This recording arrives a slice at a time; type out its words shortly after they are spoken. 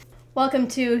Welcome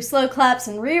to Slow Claps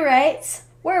and Rewrites.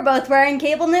 We're both wearing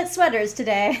cable knit sweaters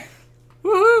today.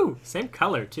 Woohoo! Same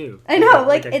color, too. I know,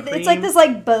 It's like this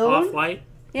like bone. Off-white?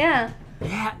 Yeah.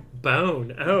 Yeah,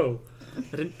 bone. Oh.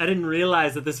 I didn't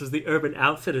realize that this was the Urban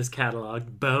Outfitters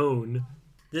catalog. Bone.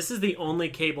 This is the only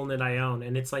cable knit I own,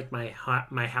 and it's like my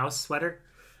house sweater.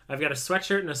 I've got a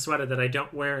sweatshirt and a sweater that I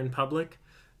don't wear in public.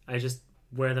 I just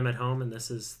wear them at home, and this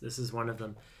is one of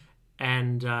them.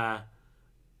 And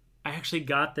I actually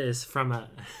got this from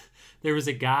there was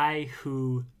a guy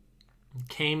who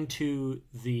came to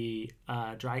the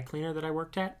dry cleaner that I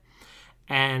worked at,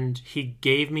 and he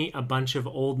gave me a bunch of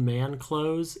old man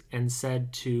clothes and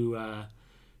said to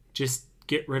just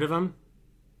get rid of them.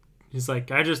 He's like,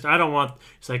 I don't want.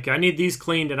 He's like, I need these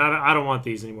cleaned, and I don't want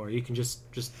these anymore. You can just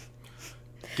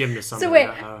give them to somebody. So wait,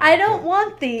 I don't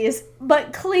want these,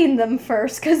 but clean them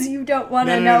first because you don't want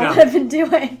to know what No. I've been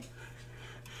doing.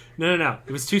 No.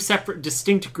 It was two separate,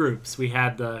 distinct groups. We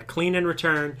had the clean and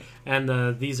return,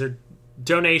 and these are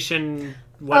donation,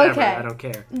 whatever. Okay. I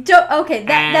don't care.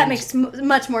 That makes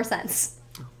much more sense.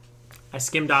 I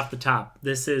skimmed off the top.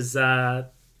 This is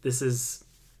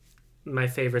my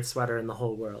favorite sweater in the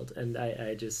whole world, and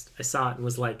I saw it and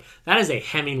was like, that is a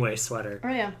Hemingway sweater. Oh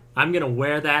yeah. I'm gonna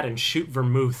wear that and shoot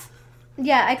vermouth.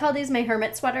 Yeah, I call these my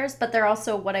hermit sweaters, but they're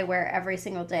also what I wear every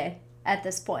single day at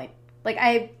this point. Like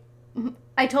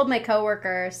I told my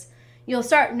coworkers, you'll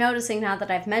start noticing now that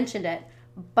I've mentioned it,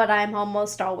 but I'm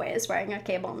almost always wearing a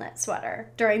cable knit sweater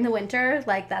during the winter.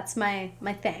 Like that's my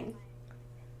thing.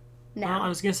 Now. Well, I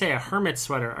was gonna say a hermit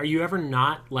sweater. Are you ever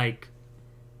not like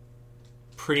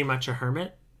pretty much a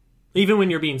hermit? Even when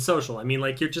you're being social. I mean,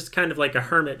 like you're just kind of like a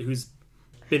hermit who's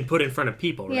been put in front of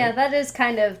people, right? Yeah, that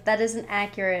is an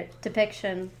accurate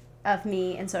depiction of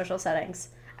me in social settings.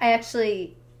 I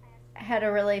actually had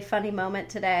a really funny moment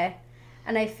today,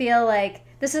 and I feel like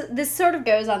this sort of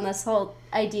goes on this whole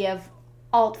idea of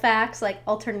alt facts, like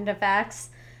alternative facts.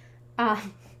 I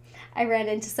ran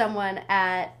into someone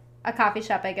at a coffee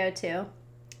shop I go to,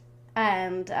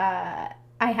 and I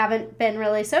haven't been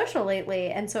really social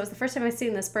lately, and so it was the first time I've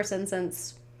seen this person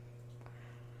since,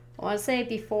 I want to say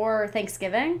before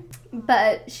Thanksgiving.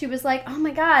 But she was like, oh my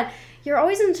god, you're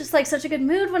always in just like such a good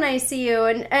mood when I see you,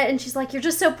 and she's like, you're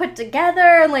just so put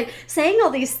together, and like saying all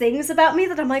these things about me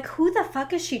that I'm like, who the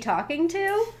fuck is she talking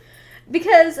to?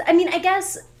 Because I mean, I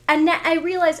guess, and I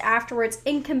realized afterwards,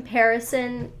 in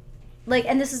comparison, like,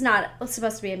 and this is not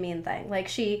supposed to be a mean thing, like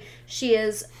she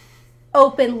is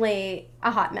openly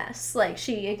a hot mess. Like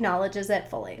she acknowledges it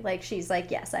fully. Like she's like,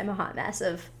 yes, I'm a hot mess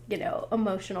of,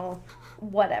 emotional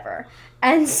whatever.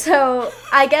 And so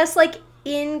I guess like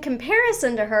in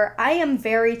comparison to her, I am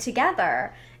very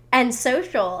together and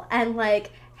social and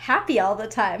like happy all the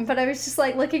time. But I was just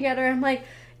like looking at her, I'm like,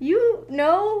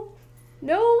 no.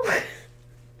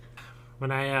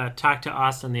 When I talked to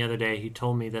Austin the other day, he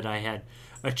told me that I had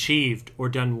achieved or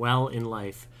done well in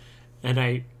life. And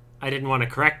I didn't want to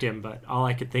correct him, but all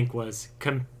I could think was,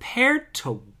 compared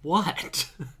to what?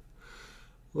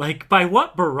 Like, by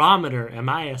what barometer am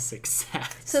I a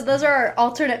success? So those are our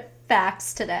alternate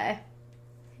facts today.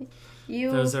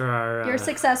 Those are our... You're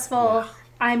successful. Yeah.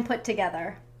 I'm put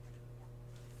together.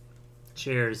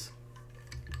 Cheers.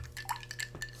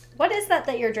 What is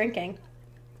that you're drinking?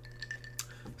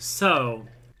 So,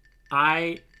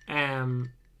 I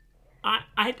am...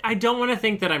 I don't want to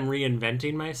think that I'm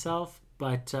reinventing myself,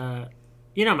 but,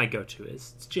 my go-to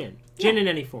is it's gin. Gin in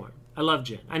any form. I love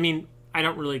gin. I mean, I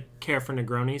don't really care for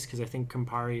Negronis because I think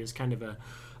Campari is kind of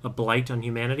a blight on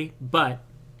humanity, but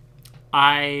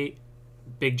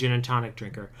big gin and tonic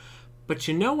drinker. But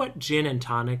you know what gin and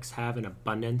tonics have in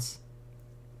abundance?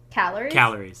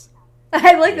 Calories.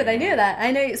 I like that. I knew that.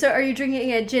 I know. So are you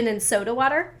drinking a gin and soda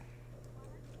water?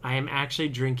 I am actually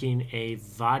drinking a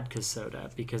vodka soda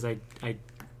because I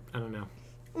don't know.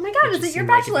 Oh my god, is it your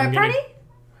bachelor party?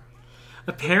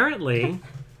 Apparently.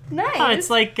 Nice. Oh, it's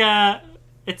like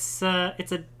it's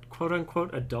a quote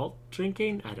unquote adult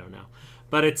drinking. I don't know,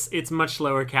 but it's much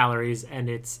lower calories and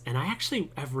I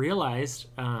actually have realized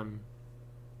I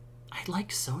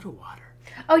like soda water.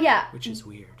 Oh yeah, which is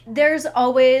weird. There's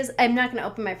always, I'm not going to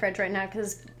open my fridge right now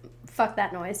because fuck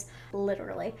that noise,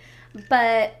 literally.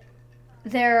 But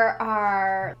there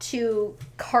are 2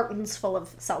 cartons full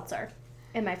of seltzer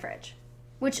in my fridge,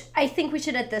 which I think we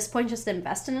should at this point just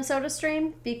invest in a soda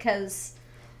stream because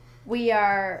we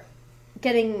are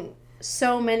getting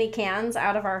so many cans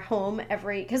out of our home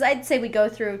because I'd say we go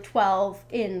through 12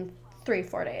 in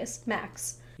 3-4 days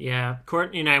max. Yeah,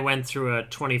 Courtney and I went through a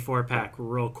 24 pack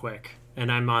real quick,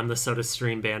 and I'm on the soda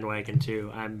stream bandwagon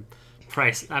too. I'm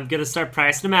I'm gonna start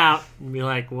pricing them out and be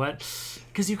like, what?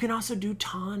 Because you can also do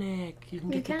tonic. You can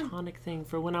get the tonic thing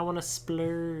for when I want to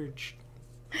splurge.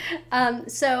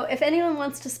 So if anyone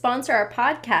wants to sponsor our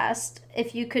podcast,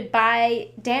 if you could buy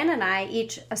Dan and I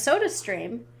each a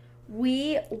SodaStream,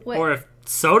 we would. Or if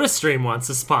SodaStream wants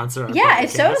to sponsor our podcast. Yeah,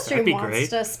 if SodaStream wants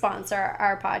to sponsor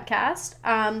our podcast,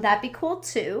 that'd be cool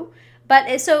too.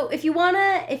 But so if you want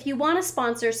a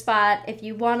sponsor spot, if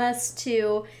you want us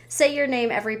to say your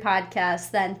name every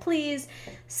podcast, then please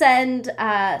send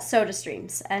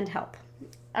SodaStreams and help.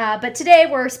 But today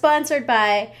we're sponsored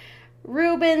by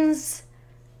Reuben's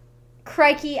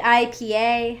Crikey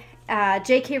IPA,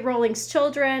 J.K. Rowling's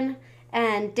Children,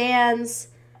 and Dan's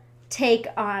take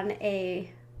on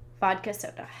a vodka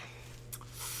soda.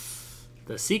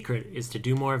 The secret is to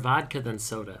do more vodka than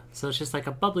soda. So it's just like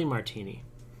a bubbly martini.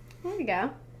 There you go.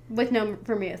 With no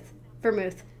vermouth.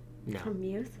 No.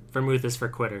 Vermouth? Vermouth is for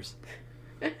quitters.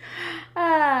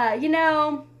 You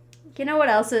know what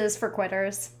else is for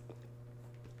quitters?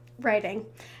 Writing.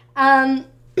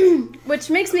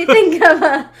 Which makes me think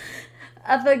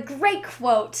of a great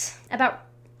quote about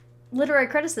literary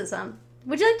criticism.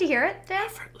 Would you like to hear it, Dan?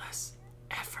 Effortless.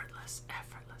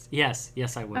 Yes,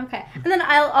 I would. Okay. And then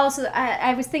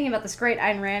I was thinking about this great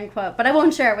Ayn Rand quote, but I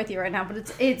won't share it with you right now,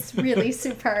 but it's really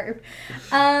superb.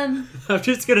 I'm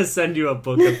just going to send you a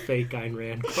book of fake Ayn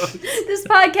Rand quotes. This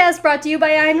podcast brought to you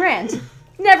by Ayn Rand.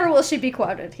 Never will she be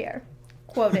quoted here.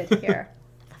 Fuck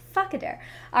a dare.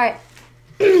 All right.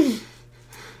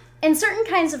 In certain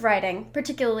kinds of writing,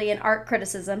 particularly in art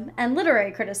criticism and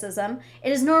literary criticism,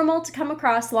 it is normal to come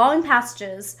across long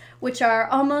passages which are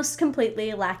almost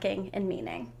completely lacking in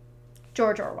meaning.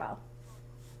 George Orwell.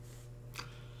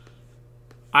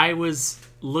 I was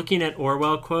looking at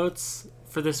Orwell quotes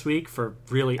for this week for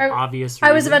really obvious reasons.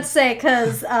 I was about to say,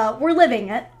 because we're living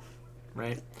it.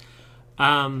 Right.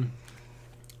 But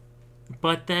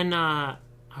then I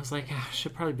was like,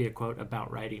 should probably be a quote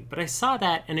about writing. But I saw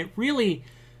that, and it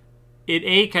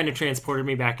kind of transported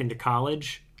me back into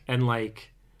college and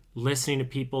like listening to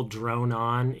people drone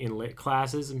on in lit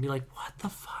classes and be like, what the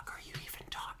fuck are you even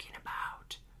talking about?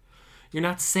 You're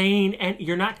not saying, and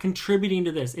you're not contributing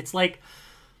to this. It's like,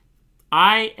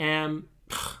 I am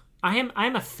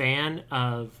a fan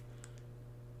of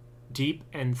deep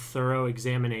and thorough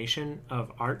examination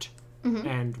of art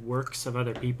and works of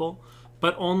other people,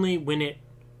 but only when it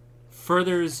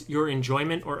furthers your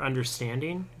enjoyment or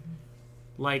understanding.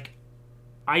 Like,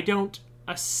 I don't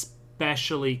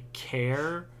especially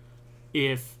care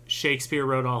if Shakespeare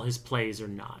wrote all his plays or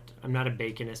not. I'm not a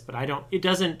Baconist, but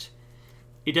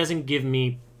it doesn't give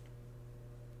me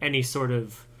any sort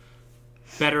of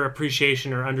better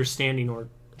appreciation or understanding or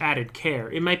added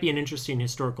care. It might be an interesting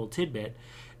historical tidbit.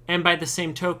 And by the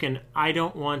same token, I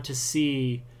don't want to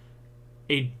see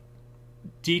a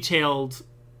detailed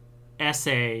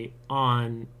essay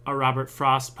on a Robert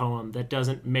Frost poem that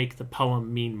doesn't make the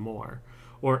poem mean more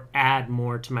or add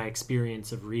more to my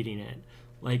experience of reading it.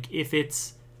 Like,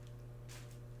 it's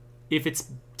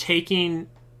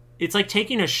like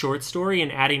taking a short story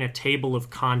and adding a table of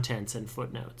contents and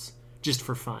footnotes just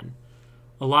for fun.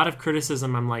 A lot of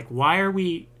criticism, I'm like, why are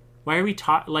we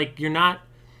like,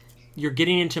 you're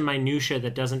getting into minutia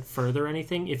that doesn't further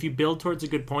anything. If you build towards a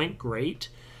good point, great.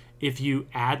 If you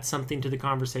add something to the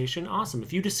conversation, awesome.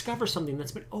 If you discover something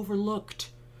that's been overlooked,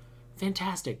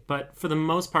 fantastic. But for the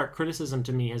most part, criticism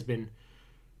to me has been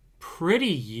pretty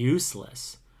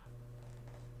useless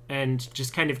and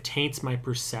just kind of taints my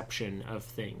perception of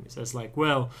things as like,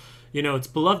 well, it's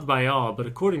beloved by all, but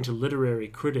according to literary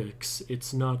critics,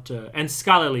 it's not... and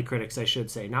scholarly critics, I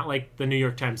should say, not like the New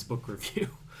York Times Book Review.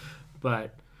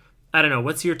 But I don't know.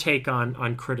 What's your take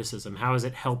on criticism? How has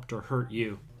it helped or hurt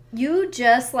you? You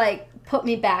just like put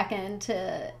me back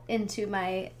into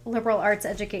my liberal arts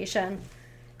education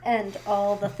and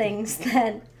all the things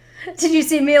that... Did you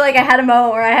see me? Like, I had a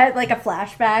moment where I had like a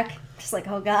flashback. Just like,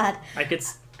 oh God. I could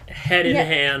head in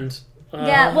hand.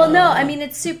 Yeah, well, no, I mean,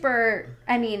 it's super...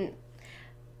 I mean,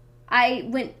 I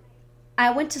went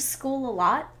to school a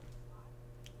lot.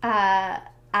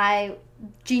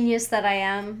 Genius that I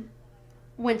am,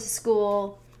 went to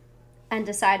school and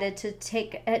decided to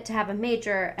have a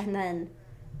major and then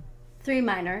 3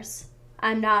 minors.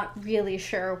 I'm not really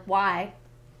sure why,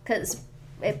 because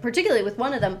particularly with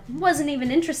one of them, wasn't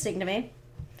even interesting to me.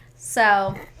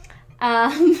 So,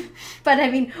 but I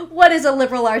mean, what is a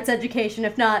liberal arts education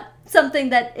if not something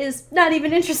that is not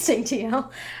even interesting to you?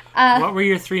 What were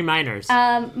your 3 minors?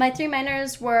 My 3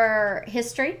 minors were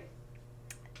history,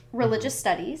 religious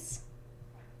studies,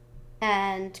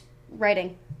 and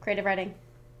writing, creative writing.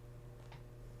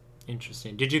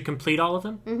 Interesting. Did you complete all of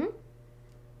them? Mm-hmm.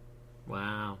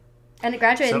 Wow. And I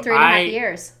graduated in So 3.5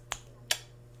 years.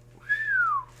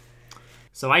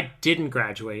 So I didn't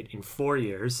graduate in 4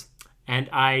 years, and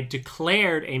I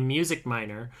declared a music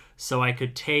minor so I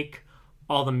could take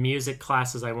all the music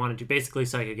classes I wanted to, basically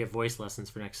so I could get voice lessons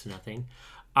for next to nothing.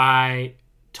 I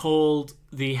told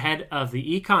the head of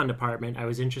the econ department I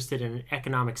was interested in an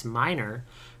economics minor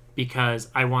because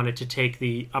I wanted to take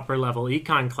the upper level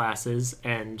econ classes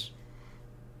and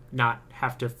not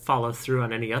have to follow through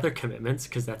on any other commitments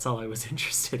because that's all I was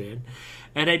interested in.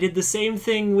 And I did the same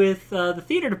thing with the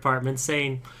theater department,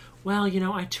 saying, well,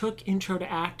 I took intro to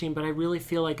acting, but I really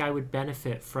feel like I would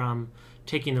benefit from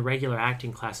taking the regular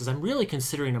acting classes. I'm really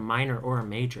considering a minor or a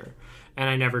major. And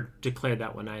I never declared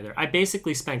that one either. I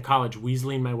basically spent college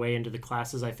weaseling my way into the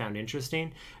classes I found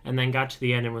interesting, and then got to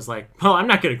the end and was like, well, I'm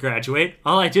not going to graduate.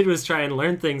 All I did was try and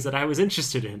learn things that I was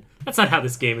interested in. That's not how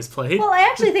this game is played. Well, I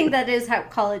actually think that is how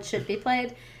college should be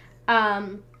played.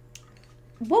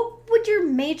 What would your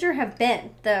major have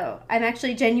been, though? I'm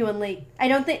genuinely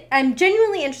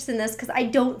interested in this because I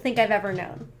don't think I've ever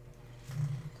known.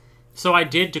 So I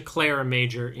did declare a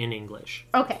major in English.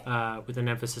 Okay. With an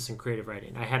emphasis in creative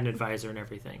writing. I had an advisor and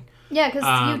everything. Yeah,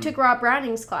 because you took Rob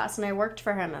Browning's class, and I worked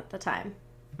for him at the time.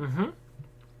 Mm-hmm.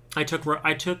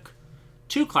 I took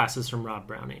 2 classes from Rob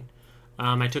Browning.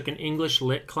 I took an English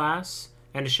lit class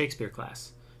and a Shakespeare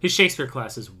class. His Shakespeare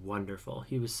class is wonderful.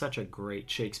 He was such a great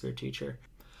Shakespeare teacher.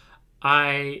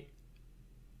 I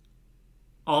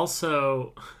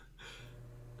also,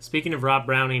 speaking of Rob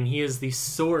Browning, he is the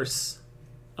source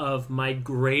of my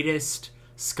greatest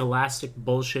scholastic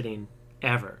bullshitting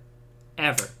ever.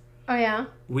 Oh, yeah?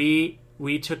 We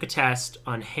took a test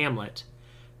on Hamlet,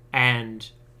 and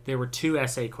there were 2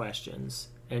 essay questions.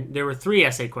 And there were 3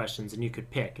 essay questions, and you could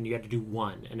pick, and you had to do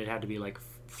one, and it had to be like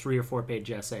 3 or 4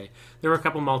 page essay. There were a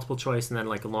couple multiple choice, and then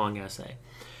like a long essay.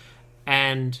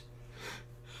 And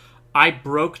I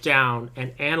broke down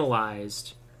and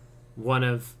analyzed one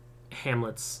of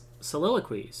Hamlet's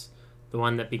soliloquies. The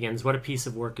one that begins, what a piece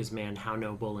of work is man, how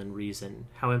noble in reason,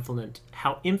 how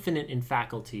infinite in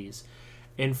faculties,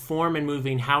 in form and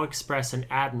moving, how express and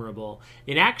admirable,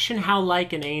 in action, how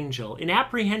like an angel, in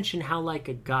apprehension, how like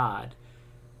a god,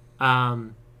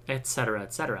 etc.,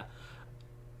 etc.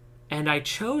 And I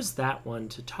chose that one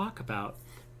to talk about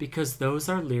because those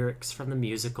are lyrics from the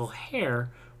musical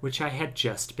Hair, which I had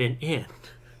just been in.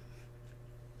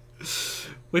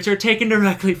 Which are taken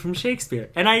directly from Shakespeare.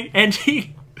 And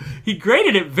he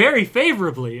graded it very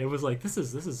favorably. It was like, this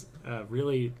is a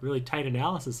really, really tight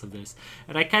analysis of this.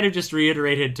 And I kind of just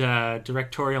reiterated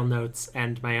directorial notes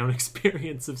and my own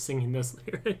experience of singing those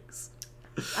lyrics.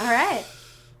 All right.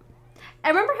 I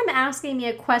remember him asking me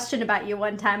a question about you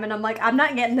one time, and I'm like, I'm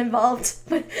not getting involved.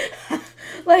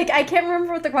 Like, I can't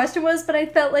remember what the question was, but I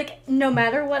felt like no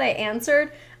matter what I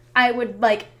answered, I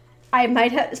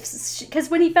might have, because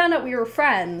when he found out we were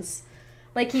friends,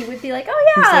 like, he would be like,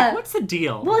 oh, yeah. He's like, what's the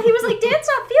deal? Well, he was like, Dan's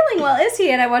not feeling well, is he?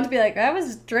 And I wanted to be like, I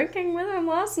was drinking with him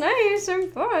last night, so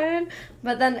I'm fine.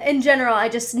 But then, in general, I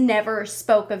just never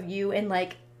spoke of you in,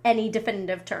 like, any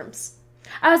definitive terms.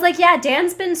 I was like, yeah,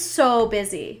 Dan's been so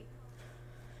busy.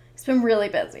 He's been really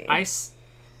busy. I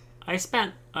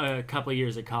spent a couple of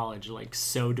years at college, like,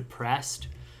 so depressed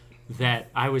that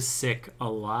I was sick a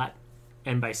lot.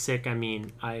 And by sick, I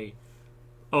mean I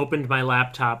opened my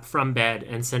laptop from bed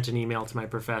and sent an email to my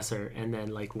professor and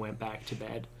then, like, went back to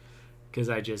bed. Because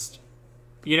I just...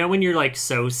 when you're, like,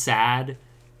 so sad,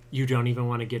 you don't even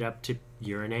want to get up to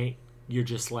urinate. You're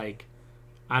just like,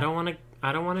 I don't want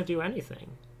to do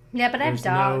anything. Yeah, but I have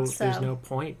dogs, so... There's no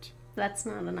point. That's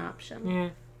not an option. Yeah.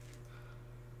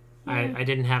 I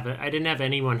didn't have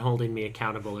anyone holding me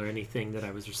accountable or anything that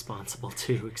I was responsible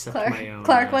to except my own.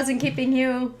 Clark wasn't keeping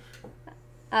you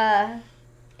in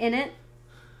it?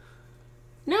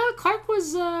 No, Clark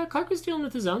was dealing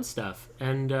with his own stuff,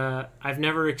 and I've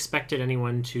never expected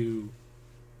anyone to,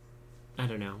 I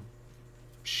don't know,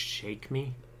 shake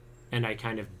me, and I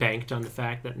kind of banked on the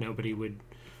fact that nobody would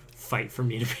fight for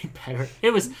me to be better.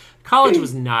 College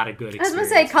was not a good experience. I was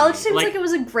going to say, college seems like it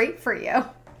was great for you.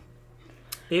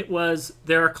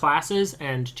 There are classes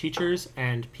and teachers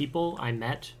and people I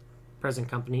met, present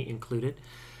company included,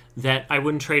 that I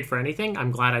wouldn't trade for anything.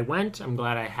 I'm glad I went. I'm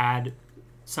glad I had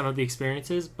some of the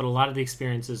experiences, but a lot of the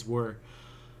experiences were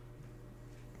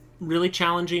really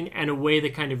challenging and a way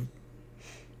that kind of,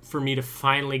 for me to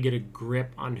finally get a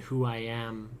grip on who I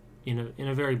am in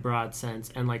a very broad sense,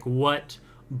 and like what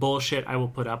bullshit I will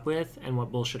put up with and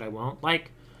what bullshit I won't.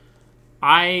 Like,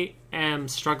 I am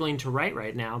struggling to write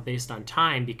right now based on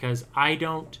time because I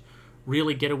don't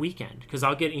really get a weekend, because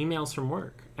I'll get emails from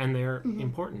work and they're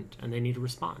important and they need a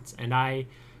response, and I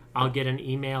I'll get an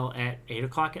email at 8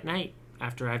 o'clock at night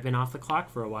after I've been off the clock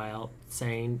for a while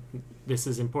saying this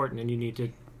is important and you need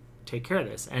to take care of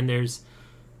this. And there's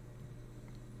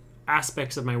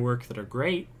aspects of my work that are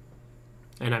great,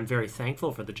 and I'm very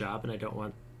thankful for the job, and I don't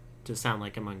want to sound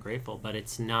like I'm ungrateful, but it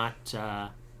is not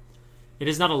a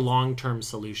long-term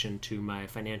solution to my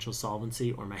financial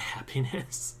solvency or my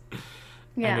happiness.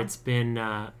 Yeah. And it's been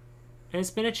a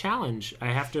challenge.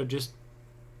 I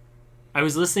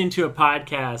was listening to a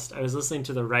podcast. I was listening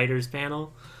to the writers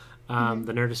panel,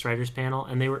 the Nerdist writers panel,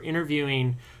 and they were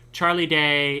interviewing Charlie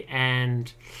Day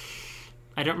and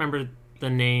I don't remember the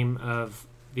name of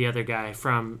the other guy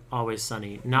from Always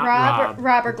Sunny. Not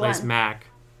Rob or plays Glenn? Mac.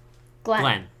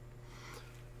 Glenn.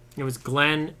 It was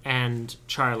Glenn and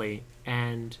Charlie,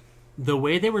 and the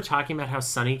way they were talking about how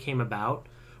Sunny came about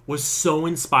was so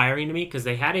inspiring to me because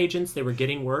they had agents, they were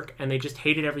getting work, and they just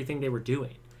hated everything they were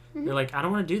doing. They're like, I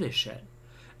don't want to do this shit.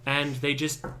 And they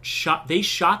just shot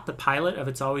the pilot of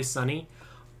It's Always Sunny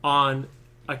on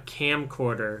a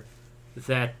camcorder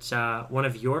that one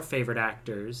of your favorite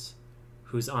actors,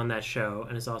 who's on that show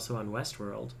and is also on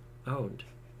Westworld, owned.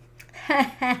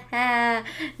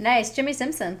 Nice. Jimmy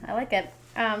Simpson. I like it.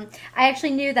 I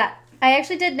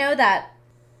actually did know that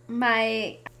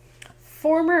my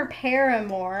former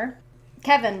paramour,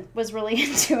 Kevin, was really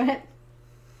into it.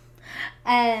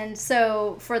 And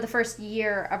so for the first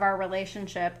year of our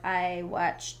relationship, I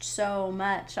watched so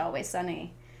much Always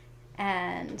Sunny.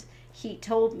 And he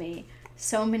told me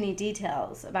so many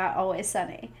details about Always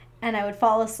Sunny. And I would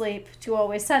fall asleep to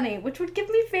Always Sunny, which would give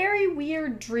me very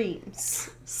weird dreams.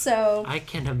 So I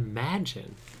can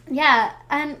imagine. Yeah,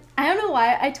 and I don't know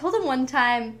why. I told him one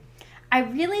time, I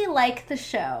really like the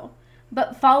show,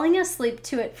 but falling asleep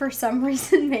to it for some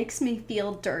reason makes me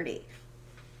feel dirty.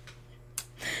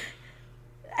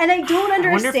 And I don't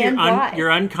understand why.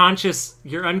 Your unconscious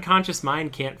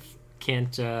mind can't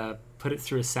put it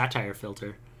through a satire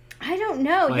filter. I don't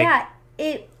know. I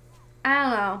don't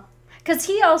know. Because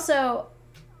he also,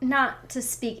 not to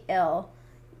speak ill,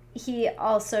 he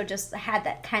also just had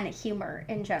that kind of humor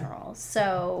in general.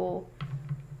 So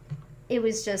it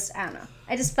was just, I don't know.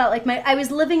 I just felt like I was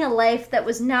living a life that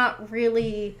was not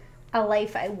really a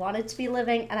life I wanted to be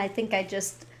living. And I think I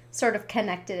just sort of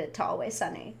connected it to Always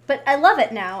Sunny. But I love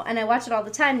it now, and I watch it all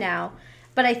the time now.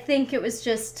 But I think it was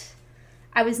just,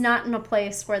 I was not in a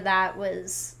place where that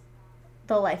was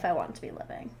the life I wanted to be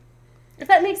living. If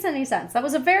that makes any sense. That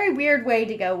was a very weird way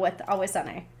to go with Always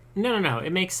Sunny. No.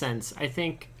 It makes sense. I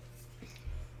think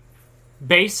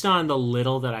based on the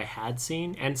little that I had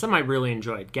seen, and some I really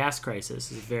enjoyed, Gas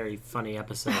Crisis is a very funny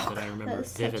episode that I remember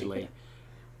vividly.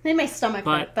 Made my stomach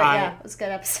hurt, but yeah, it was a good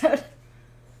episode.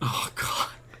 Oh, God.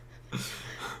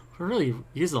 We're really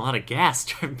using a lot of gas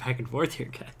driving back and forth here,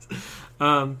 guys.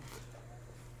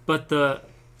 But the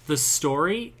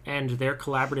story and their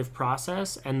collaborative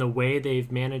process and the way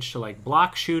they've managed to like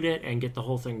block shoot it and get the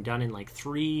whole thing done in like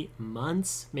 3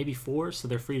 months, maybe 4, so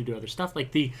they're free to do other stuff.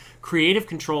 Like the creative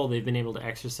control they've been able to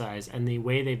exercise and the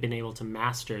way they've been able to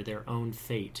master their own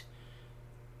fate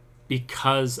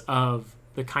because of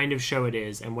the kind of show it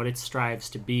is and what it strives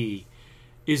to be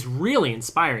is really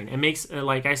inspiring. It makes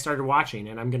like I started watching,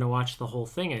 and I'm going to watch the whole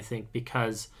thing, I think,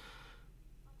 because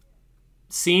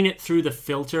seeing it through the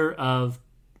filter of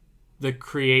the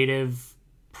creative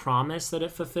promise that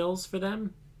it fulfills for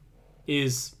them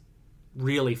is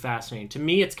really fascinating. To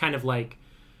me, it's kind of like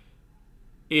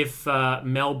if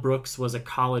Mel Brooks was a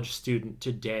college student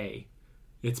today,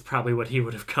 it's probably what he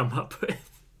would have come up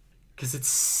with. Because it's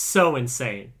so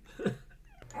insane.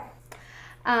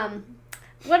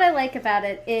 What I like about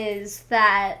it is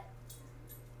that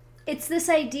it's this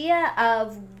idea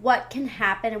of what can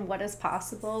happen and what is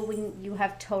possible when you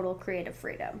have total creative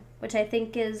freedom, which I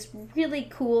think is really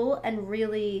cool and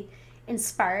really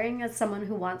inspiring as someone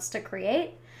who wants to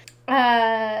create.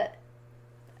 And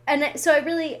so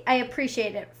I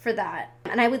appreciate it for that.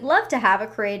 And I would love to have a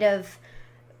creative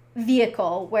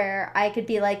vehicle where I could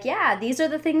be like, yeah, these are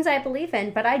the things I believe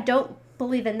in, but I don't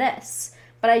believe in this.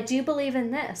 But I do believe in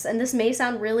this, and this may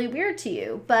sound really weird to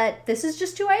you, but this is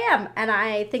just who I am, and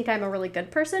I think I'm a really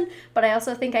good person, but I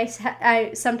also think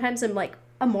I sometimes am like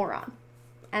a moron,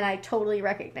 and I totally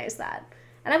recognize that.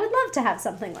 And I would love to have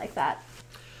something like that.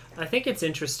 I think it's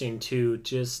interesting, too,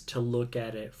 just to look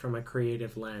at it from a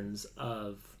creative lens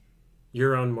of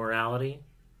your own morality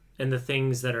and the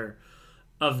things that are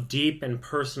of deep and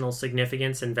personal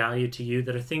significance and value to you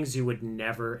that are things you would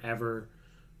never, ever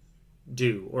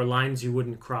do, or lines you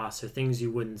wouldn't cross, or things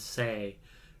you wouldn't say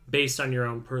based on your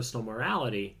own personal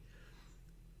morality.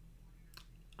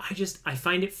 I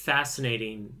find it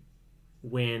fascinating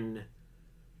when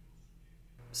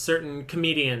certain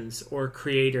comedians or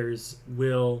creators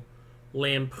will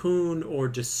lampoon or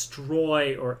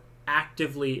destroy or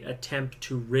actively attempt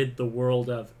to rid the world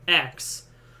of X,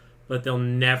 but they'll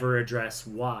never address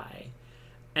Y.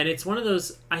 And it's one of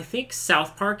those, I think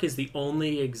South Park is the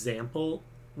only example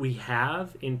we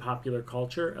have in popular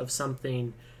culture of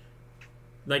something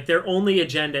like their only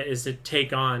agenda is to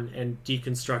take on and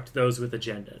deconstruct those with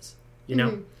agendas, you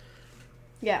know? Mm-hmm.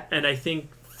 Yeah. And I think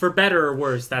for better or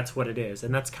worse, that's what it is.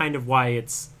 And that's kind of why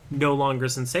it's no longer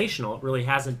sensational. It really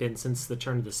hasn't been since the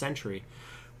turn of the century,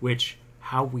 which,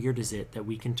 how weird is it that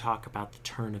we can talk about the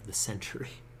turn of the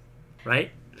century,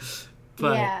 right?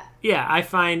 But yeah, I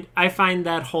find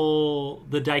that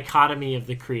the dichotomy of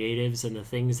the creatives and the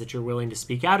things that you're willing to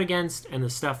speak out against and the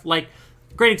stuff, like,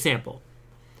 great example.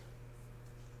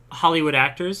 Hollywood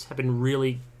actors have been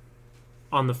really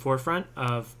on the forefront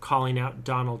of calling out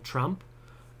Donald Trump.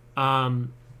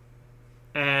 And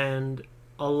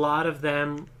a lot of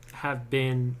them have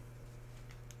been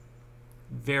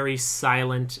very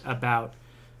silent about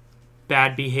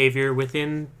bad behavior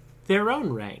within their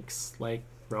own ranks, like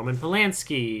Roman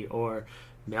Polanski or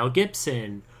Mel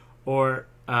Gibson, or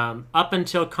up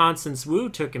until Constance Wu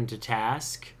took him to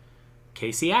task,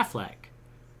 Casey Affleck.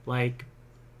 Like,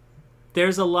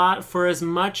 there's a lot, for as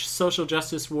much social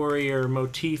justice warrior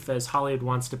motif as Hollywood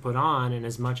wants to put on, and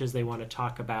as much as they want to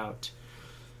talk about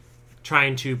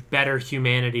trying to better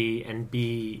humanity and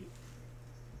be,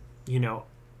 you know,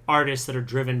 artists that are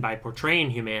driven by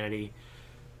portraying humanity,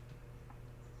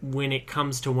 when it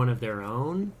comes to one of their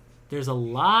own, there's a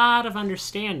lot of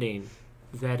understanding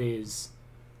that is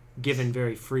given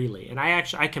very freely. And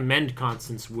I commend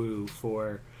Constance Wu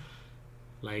for,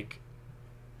 like,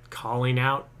 calling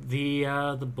out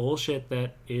the bullshit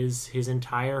that is his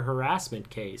entire harassment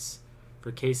case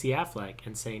for Casey Affleck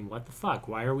and saying, what the fuck?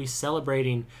 Why are we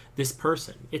celebrating this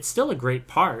person? It's still a great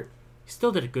part. He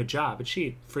still did a good job, and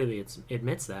she freely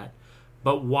admits that.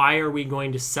 But why are we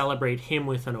going to celebrate him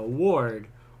with an award,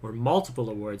 or multiple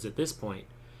awards at this point,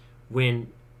 when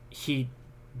he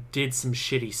did some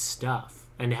shitty stuff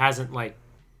and hasn't, like,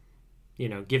 you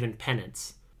know, given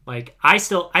penance? Like, I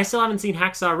still haven't seen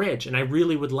Hacksaw Ridge, and I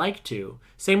really would like to.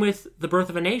 Same with The Birth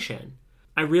of a Nation.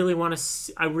 I really want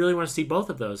to see both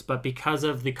of those, but because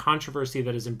of the controversy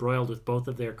that is embroiled with both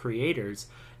of their creators,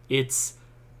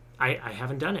 I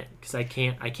haven't done it because I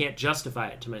can't justify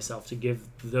it to myself to give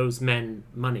those men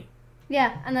money.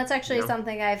 Yeah, and that's actually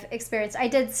something I've experienced. I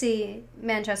did see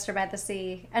Manchester by the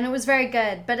Sea, and it was very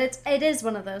good, but it is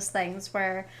one of those things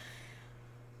where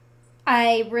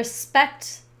I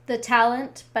respect the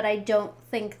talent, but I don't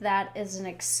think that is an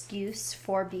excuse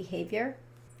for behavior.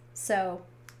 So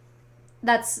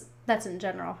that's in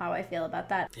general how I feel about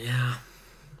that. Yeah.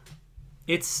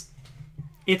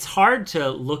 It's hard to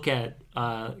look at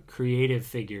creative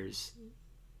figures,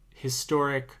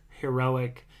 historic,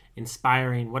 heroic,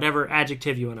 inspiring, whatever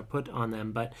adjective you want to put on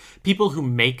them, but people who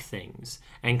make things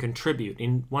and contribute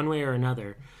in one way or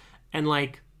another. And,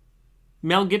 like,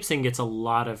 Mel Gibson gets a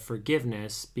lot of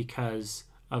forgiveness because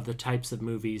of the types of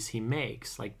movies he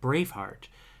makes, like Braveheart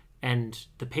and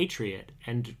The Patriot,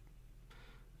 and,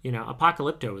 you know,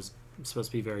 Apocalypto was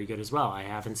supposed to be very good as well. I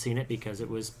haven't seen it because it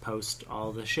was post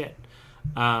all the shit.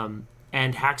 And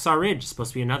Hacksaw Ridge is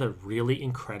supposed to be another really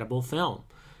incredible film.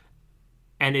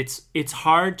 And it's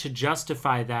hard to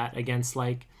justify that against,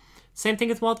 like, same thing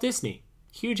with Walt Disney.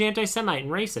 Huge anti-Semite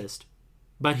and racist.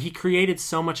 But he created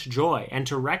so much joy. And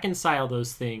to reconcile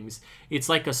those things, it's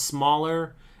like a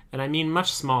smaller, and I mean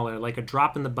much smaller, like a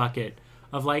drop in the bucket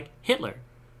of, like, Hitler.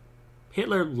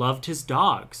 Hitler loved his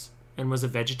dogs and was a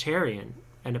vegetarian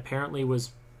and apparently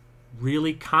was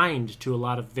really kind to a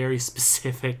lot of very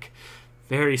specific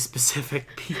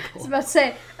people. I was about to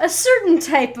say, a certain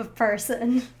type of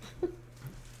person.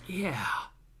 Yeah.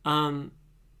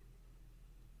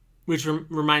 Which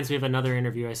reminds me of another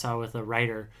interview I saw with a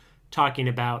writer talking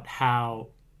about how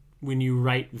when you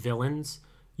write villains,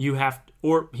 you have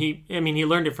to, he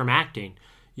learned it from acting.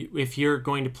 If you're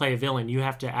going to play a villain, you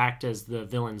have to act as the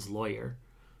villain's lawyer.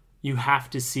 You have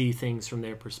to see things from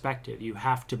their perspective. You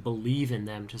have to believe in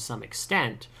them to some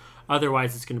extent.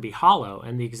 Otherwise, it's going to be hollow.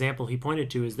 And the example he pointed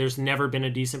to is there's never been a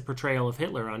decent portrayal of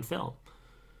Hitler on film.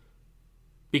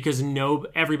 Because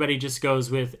everybody just goes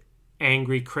with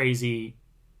angry, crazy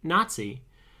Nazi,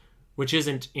 which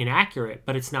isn't inaccurate,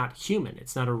 but it's not human.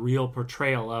 It's not a real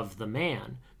portrayal of the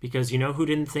man. Because you know who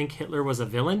didn't think Hitler was a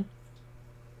villain?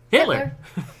 Hitler.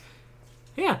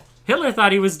 Yeah, Hitler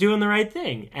thought he was doing the right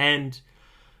thing. And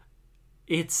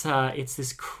it's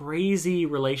this crazy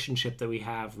relationship that we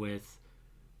have with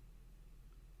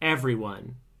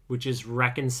everyone, which is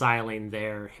reconciling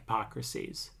their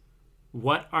hypocrisies.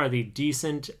 what are the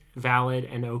decent, valid,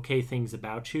 and okay things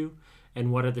about you,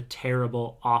 and what are the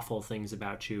terrible, awful things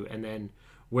about you, and then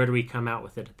where do we come out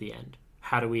with it at the end?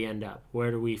 How do we end up?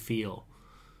 Where do we feel?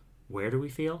 Where do we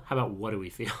feel? How about what do we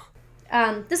feel?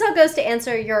 This all goes to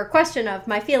answer your question of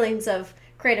my feelings of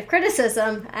creative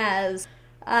criticism, as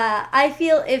I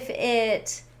feel if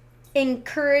it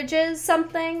encourages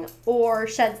something or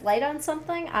sheds light on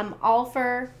something, I'm all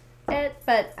for it,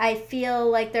 but I feel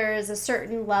like there is a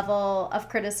certain level of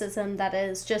criticism that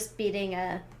is just beating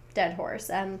a dead horse,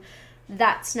 and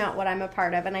that's not what I'm a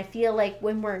part of. And I feel like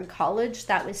when we're in college,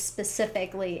 that was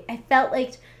specifically, I felt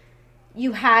like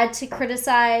you had to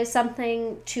criticize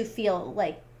something to feel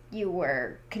like you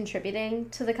were contributing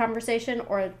to the conversation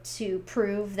or to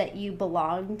prove that you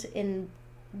belonged in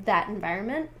that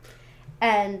environment.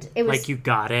 And it was like you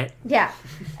got it. Yeah.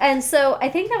 And so I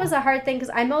think that was a hard thing,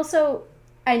 because I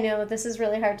know this is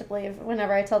really hard to believe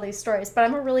whenever I tell these stories, but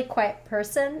I'm a really quiet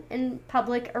person in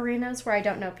public arenas where I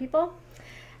don't know people.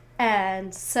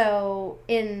 And so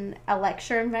in a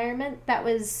lecture environment, that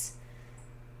was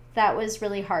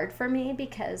really hard for me,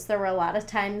 because there were a lot of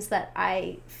times that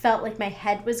I felt like my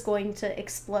head was going to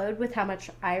explode with how much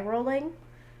eye rolling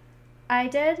I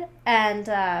did. And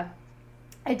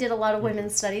I did a lot of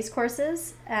women's studies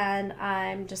courses, and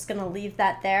I'm just going to leave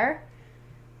that there.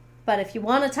 But if you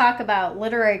want to talk about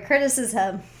literary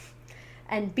criticism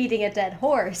and beating a dead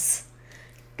horse,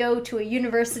 go to a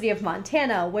University of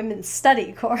Montana women's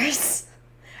study course.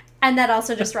 And that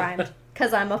also just rhymed,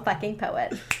 because I'm a fucking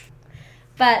poet.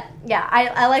 But yeah,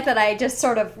 I like that I just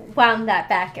sort of wound that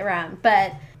back around.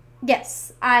 But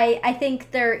yes, I think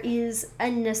there is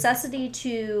a necessity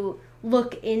to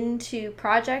look into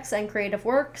projects and creative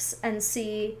works and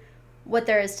see what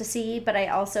there is to see. But I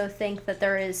also think that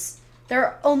there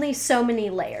are only so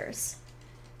many layers.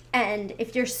 And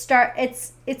if you're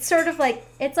it's sort of like,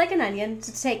 it's like an onion,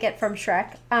 to take it from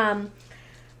Shrek.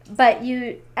 But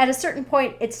you, at a certain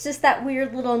point, it's just that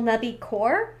weird little nubby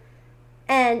core.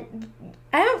 And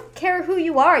I don't care who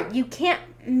you are, you can't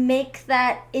make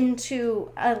that into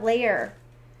a layer.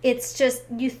 It's just,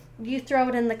 you throw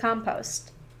it in the compost.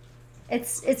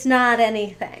 It's not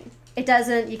anything. You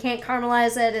can't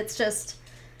caramelize it. It's just,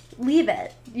 leave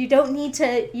it. You don't need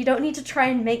to try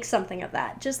and make something of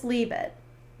that. Just leave it.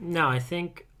 No,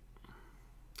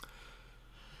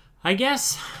 I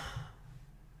guess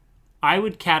I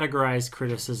would categorize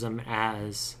criticism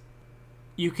as,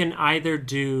 you can either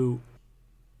do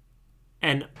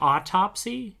an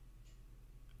autopsy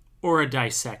or a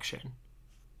dissection.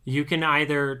 You can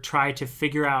either try to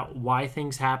figure out why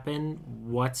things happen,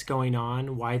 what's going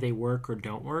on, why they work or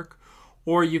don't work,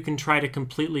 or you can try to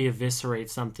completely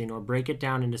eviscerate something or break it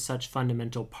down into such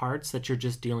fundamental parts that you're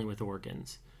just dealing with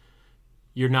organs.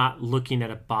 You're not looking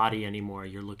at a body anymore.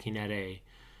 You're looking at a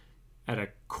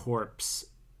corpse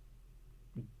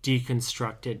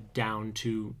deconstructed down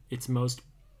to its most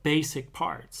basic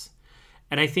parts.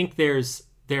 And I think there is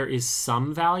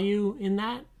some value in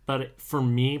that, but for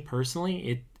me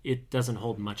personally, it doesn't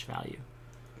hold much value.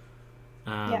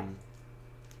 Yeah.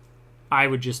 I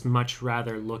would just much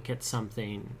rather look at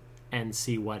something and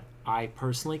see what I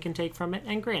personally can take from it.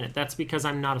 And granted, that's because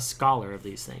I'm not a scholar of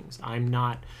these things. I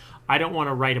don't want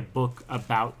to write a book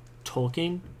about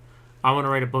Tolkien. I want to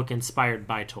write a book inspired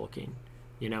by Tolkien.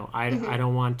 You know, I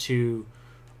don't want to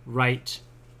write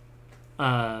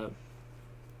a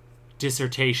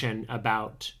dissertation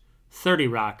about 30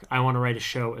 Rock. I want to write a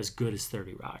show as good as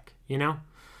 30 Rock, you know?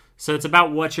 So it's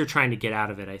about what you're trying to get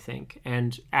out of it, I think.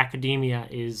 And academia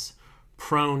is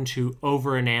prone to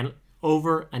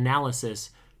over-analysis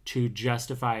to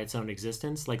justify its own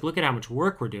existence. Like, look at how much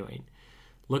work we're doing.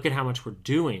 Look at how much we're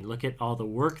doing. Look at all the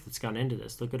work that's gone into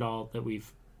this. Look at all that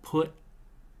we've put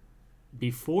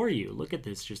before you. Look at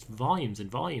this, just volumes and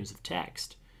volumes of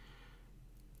text.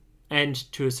 And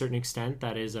to a certain extent,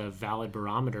 that is a valid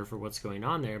barometer for what's going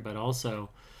on there. But also,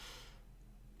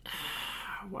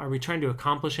 are we trying to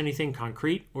accomplish anything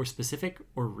concrete or specific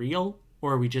or real?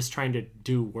 Or are we just trying to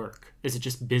do work? Is it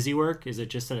just busy work? Is it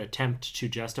just an attempt to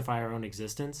justify our own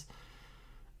existence?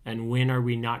 And when are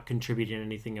we not contributing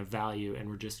anything of value and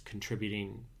we're just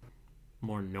contributing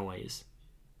more noise?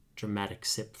 Dramatic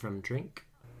sip from drink.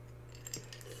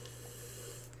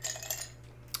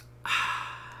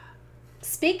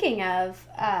 Speaking of,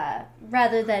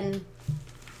 rather than...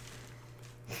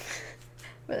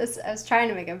 I was trying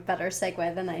to make a better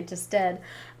segue than I just did.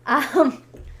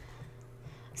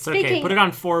 It's okay. Put it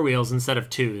on 4 wheels instead of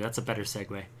 2. That's a better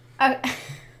segue.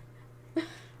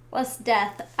 Less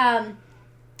death.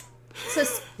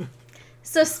 So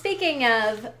So speaking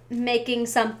of making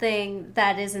something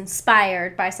that is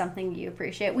inspired by something you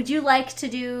appreciate, would you like to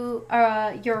do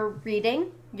your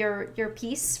reading, your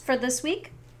piece for this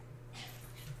week?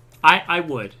 I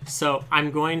would. So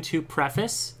I'm going to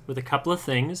preface with a couple of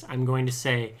things. I'm going to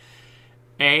say,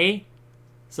 A,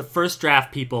 it's the first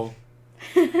draft, people.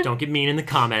 Don't get mean in the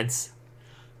comments.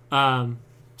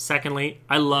 Secondly,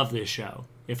 I love this show.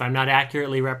 If I'm not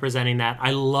accurately representing that,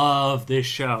 I love this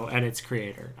show and its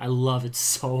creator. I love it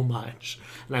so much.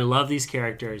 And I love these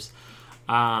characters.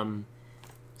 So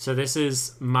this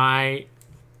is my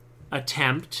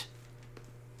attempt.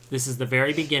 This is the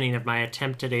very beginning of my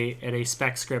attempt at a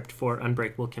spec script for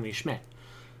Unbreakable Kimmy Schmidt.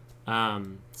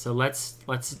 So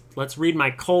let's read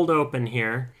my cold open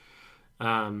here.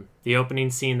 The opening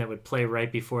scene that would play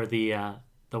right before the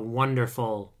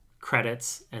wonderful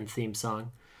credits and theme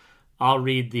song. I'll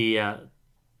read the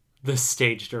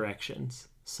stage directions.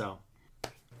 So,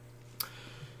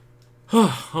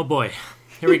 oh boy,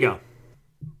 here we go.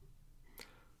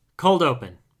 Cold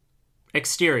open.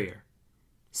 Exterior.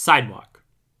 Sidewalk.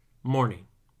 Morning.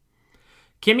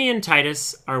 Kimmy and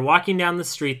Titus are walking down the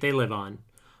street they live on,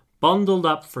 bundled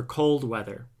up for cold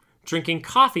weather, drinking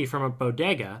coffee from a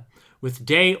bodega with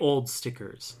day-old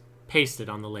stickers pasted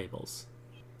on the labels.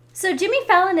 So Jimmy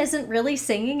Fallon isn't really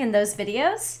singing in those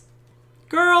videos?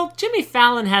 Girl, Jimmy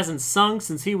Fallon hasn't sung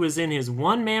since he was in his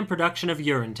one-man production of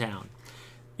Urinetown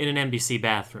in an NBC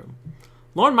bathroom.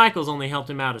 Lorne Michaels only helped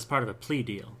him out as part of a plea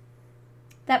deal.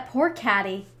 That poor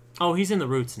caddy. Oh, he's in the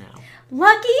Roots now.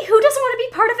 Lucky? Who doesn't want to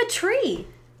be part of a tree?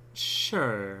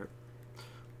 Sure.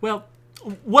 Well,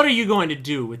 what are you going to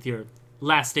do with your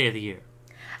last day of the year?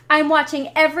 I'm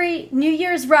watching every New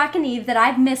Year's Rockin' Eve that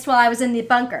I've missed while I was in the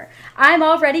bunker. I'm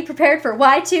already prepared for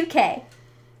Y2K.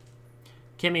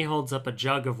 Kimmy holds up a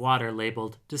jug of water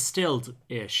labeled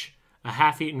Distilled-ish, a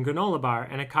half-eaten granola bar,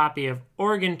 and a copy of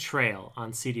Oregon Trail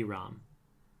on CD-ROM.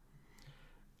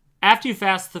 After you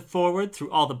fast forward through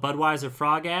all the Budweiser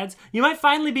frog ads, you might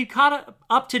finally be caught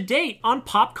up to date on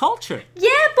pop culture.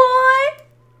 Yeah, boy!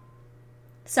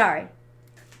 Sorry.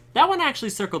 That one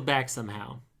actually circled back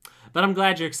somehow. But I'm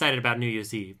glad you're excited about New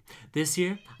Year's Eve. This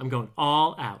year, I'm going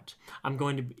all out.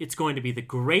 It's going to be the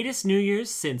greatest New Year's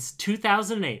since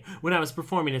 2008, when I was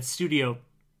performing at Studio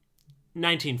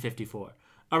 1954,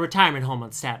 a retirement home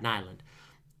on Staten Island.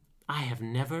 I have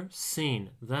never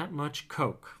seen that much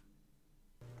coke.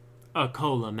 A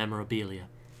cola memorabilia.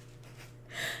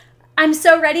 I'm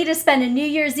so ready to spend a New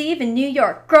Year's Eve in New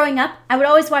York. Growing up, I would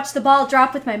always watch the ball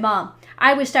drop with my mom.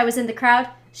 I wished I was in the crowd.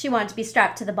 She wanted to be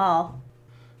strapped to the ball.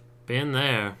 Been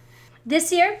there.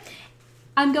 This year,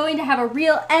 I'm going to have a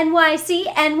real NYC,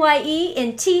 NYE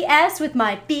in TS with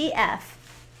my BF.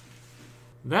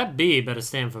 That B better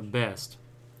stand for best.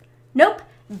 Nope,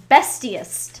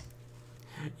 bestiest.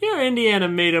 Your Indiana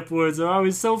made-up words are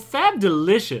always so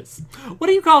fab-delicious. What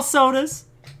do you call sodas?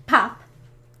 Pop.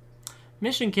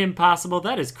 Mission Kim Possible,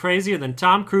 that is crazier than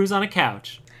Tom Cruise on a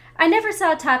couch. I never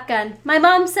saw Top Gun. My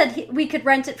mom said we could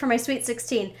rent it for my Sweet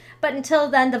 16, but until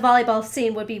then the volleyball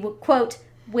scene would be, quote,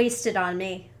 wasted on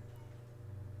me.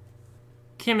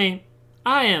 Kimmy,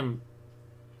 I am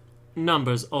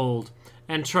numbers old,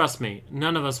 and trust me,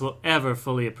 none of us will ever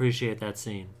fully appreciate that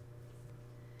scene.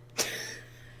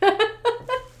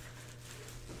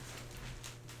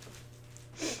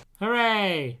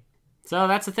 Hooray! So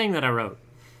that's the thing that I wrote.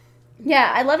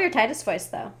 Yeah, I love your Titus voice,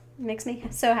 though. It makes me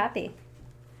so happy.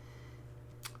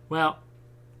 Well,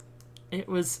 it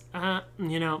was, I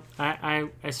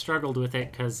struggled with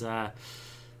it because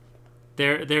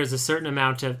there's a certain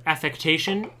amount of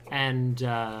affectation and,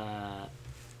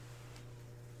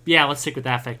 let's stick with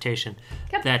affectation.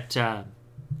 Yep. That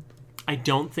I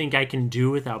don't think I can do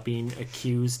without being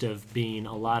accused of being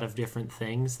a lot of different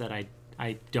things that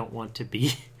I don't want to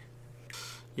be.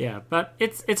 Yeah, but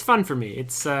it's fun for me.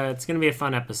 It's going to be a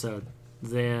fun episode.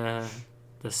 The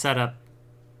setup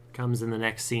comes in the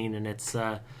next scene, and it's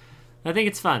I think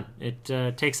it's fun. It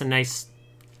takes a nice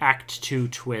Act 2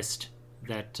 twist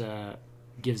that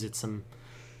gives it some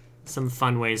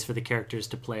fun ways for the characters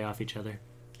to play off each other.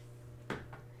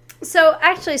 So,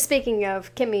 actually, speaking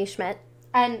of Kimmy Schmidt,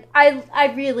 and I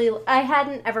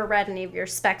hadn't ever read any of your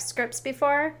spec scripts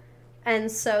before,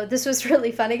 and so this was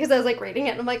really funny because I was like reading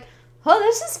it and I'm like, oh,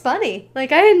 this is funny.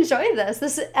 Like, I enjoy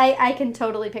this. I can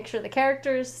totally picture the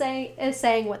characters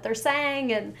saying what they're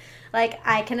saying, and like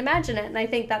I can imagine it. And I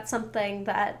think that's something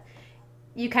that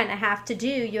you kind of have to do.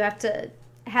 You have to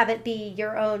have it be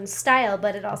your own style,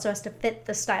 but it also has to fit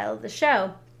the style of the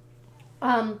show.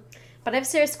 But I have a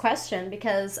serious question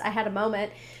because I had a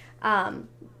moment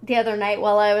the other night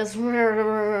while I was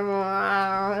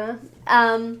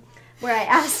where I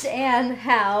asked Anne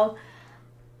how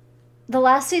the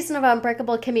last season of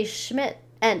Unbreakable Kimmy Schmidt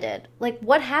ended. Like,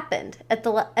 what happened at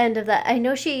the end of that? I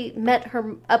know she met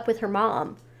up with her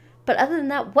mom, but other than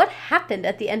that, what happened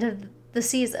at the end of the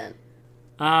season?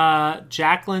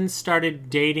 Jacqueline started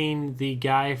dating the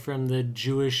guy from the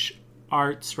Jewish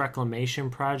Arts Reclamation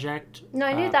Project. No,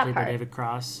 I knew that played part. by David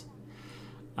Cross.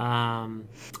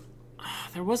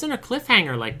 There wasn't a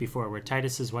cliffhanger like before where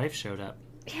Titus's wife showed up.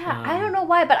 Yeah, I don't know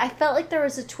why, but I felt like there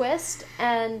was a twist,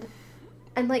 and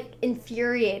I'm like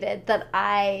infuriated that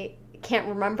I can't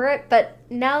remember it. But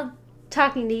now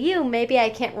talking to you, maybe I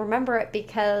can't remember it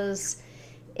because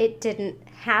it didn't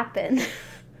happen.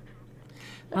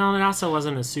 Well, it also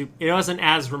wasn't it wasn't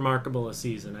as remarkable a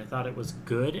season. I thought it was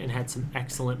good and had some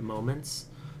excellent moments,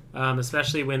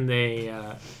 especially when they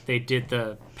did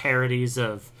the parodies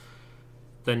of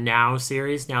the Now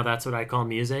series. Now That's What I Call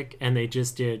Music, and they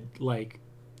just did like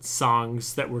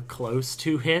songs that were close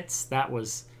to hits. That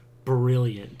was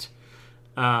brilliant.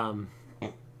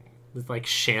 With like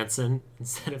Shanson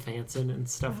instead of Hanson and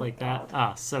stuff like that.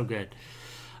 Ah, so good.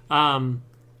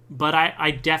 But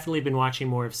I definitely been watching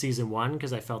more of season 1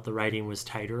 because I felt the writing was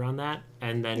tighter on that,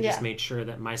 and then just made sure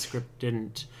that my script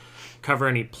didn't cover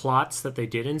any plots that they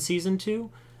did in season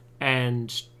 2,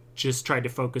 and just tried to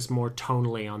focus more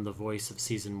tonally on the voice of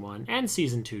season 1 and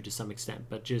season 2 to some extent.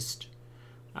 But just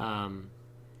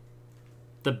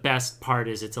the best part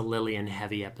is it's a Lillian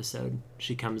heavy episode.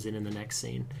 She comes in the next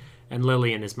scene, and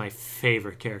Lillian is my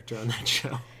favorite character on that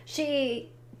show.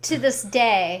 She, to this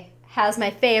day, has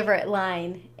my favorite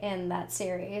line in that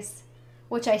series,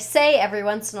 which I say every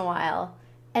once in a while,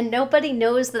 and nobody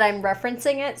knows that I'm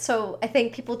referencing it, so I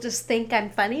think people just think I'm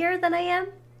funnier than I am.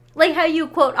 Like how you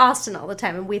quote Austin all the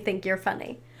time and we think you're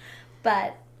funny.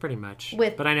 But pretty much.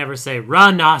 But I never say,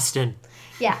 "Run, Austin."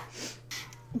 Yeah.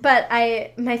 But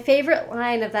my favorite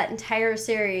line of that entire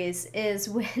series is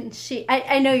when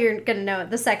I know you're going to know it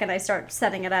the second I start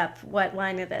setting it up, what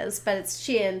line it is, but it's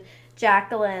she and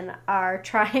Jacqueline are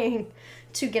trying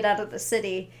to get out of the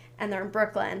city, and they're in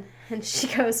Brooklyn, and she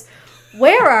goes,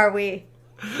 "Where are we?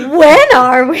 When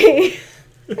are we?"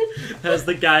 As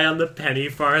the guy on the penny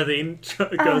farthing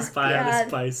goes by on his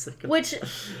bicycle. Which,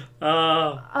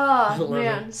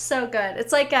 man, it. So good.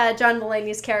 It's like John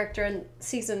Mulaney's character in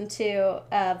season 2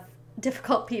 of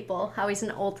Difficult People, how he's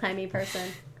an old-timey person.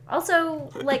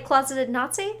 Also, like, closeted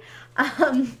Nazi.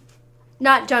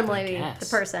 Not John Mulaney, the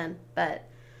person, but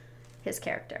his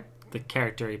character. The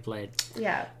character he played.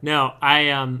 Yeah. No,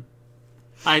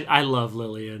 I love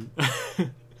Lillian.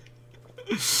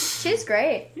 She's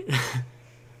great.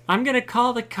 "I'm gonna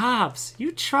call the cops.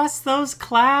 You trust those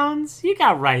clowns? You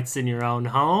got rights in your own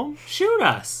home. Shoot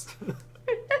us."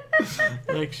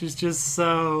 Like, she's just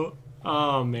so...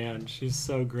 Oh, man. She's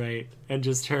so great. And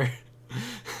just her...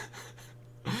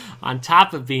 "On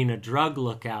top of being a drug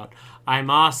lookout, I'm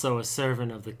also a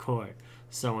servant of the court.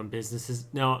 So when businesses..."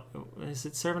 No, is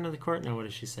it servant of the court? No, what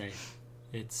does she say?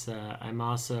 It's, I'm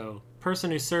also...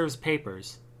 person who serves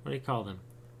papers. What do you call them?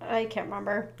 I can't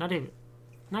remember.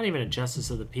 Not even a justice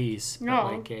of the peace, but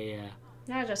like a...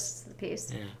 not justice of the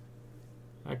peace.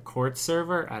 Yeah. A court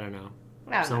server? I don't know.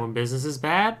 So when business is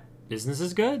bad, business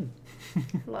is good.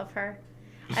 Love her.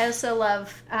 I also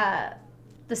love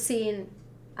the scene,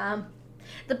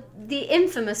 the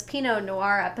infamous Pinot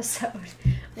Noir episode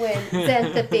when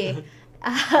Xanthippe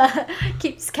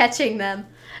keeps catching them,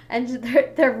 and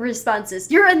their response is,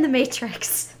 "You're in the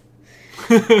Matrix."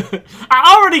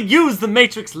 I already used the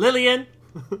Matrix, Lillian.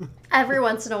 Every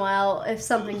once in a while, if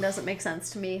something doesn't make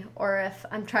sense to me, or if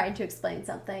I'm trying to explain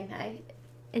something, I,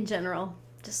 in general,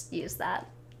 just use that.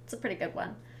 It's a pretty good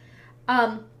one.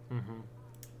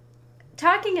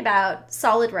 Talking about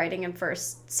solid writing in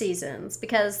first seasons,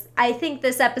 because I think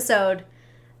this episode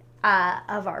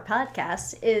of our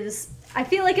podcast I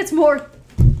feel like it's more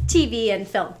TV and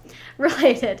film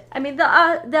related. I mean, the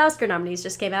Oscar nominees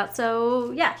just came out,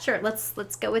 so yeah, sure,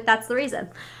 let's go with that's the reason.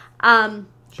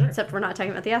 Sure. Except we're not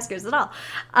talking about the Oscars at all.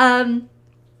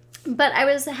 But I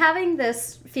was having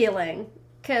this feeling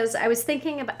because I was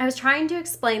trying to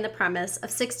explain the premise of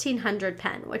 1600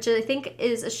 Penn, which I think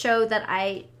is a show that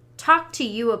I talked to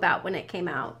you about when it came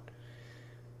out.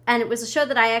 And it was a show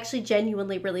that I actually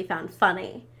genuinely really found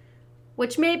funny,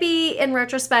 which maybe in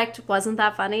retrospect wasn't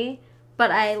that funny, but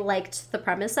I liked the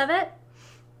premise of it.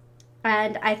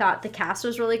 And I thought the cast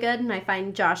was really good, and I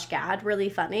find Josh Gad really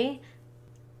funny.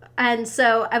 And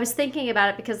so I was thinking about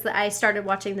it because I started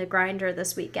watching The Grinder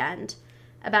this weekend.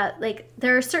 About, like,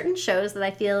 there are certain shows that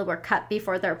I feel were cut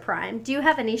before their prime. Do you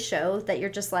have any show that you're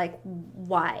just like,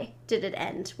 why did it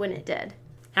end when it did?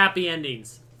 Happy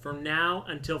endings. from now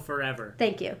until forever.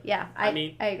 Thank you. Yeah, I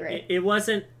agree. It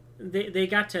wasn't. They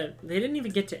didn't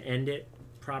even get to end it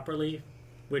properly,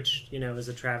 which is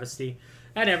a travesty.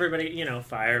 And everybody,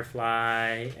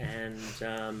 Firefly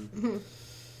and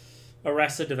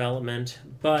Arrested Development,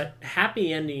 but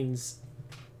happy endings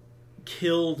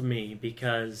killed me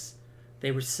because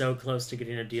they were so close to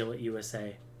getting a deal at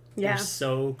USA. They were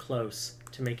so close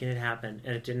to making it happen,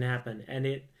 and it didn't happen. And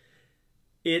it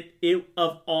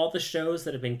of all the shows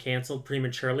that have been canceled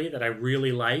prematurely that I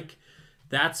really like,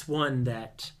 that's one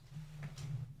that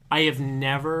I have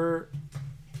never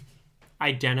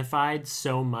identified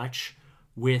so much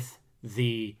with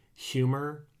the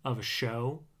humor of a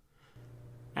show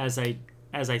as I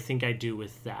think I do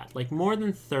with that. Like more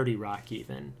than 30 Rock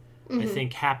even. I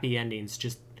think happy endings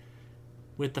just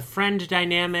with the friend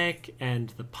dynamic and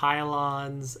the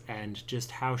pylons and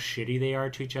just how shitty they are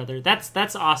to each other.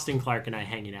 That's Austin Clarke and I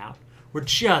hanging out. We're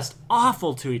just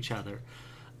awful to each other.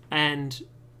 And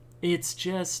it's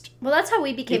just... Well, that's how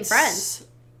we became friends.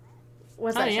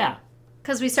 Was that show?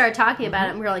 Because we started talking about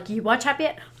it and we were like, you watch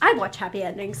I watch happy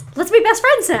endings. Let's be best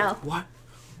friends now. What?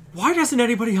 Why doesn't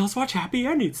anybody else watch happy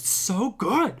endings? It's so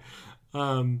good.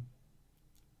 I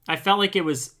felt like it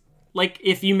was... Like,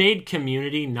 if you made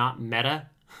Community not meta,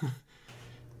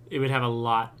 it would have a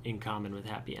lot in common with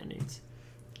happy endings.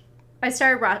 I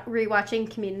started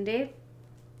rewatching Community.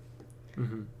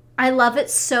 Mm-hmm. I love it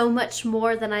so much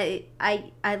more than I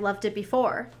loved it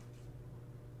before.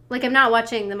 Like, I'm not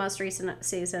watching the most recent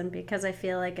season because I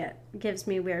feel like it gives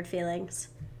me weird feelings.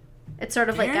 It's sort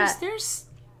of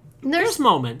there's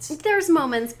moments. There's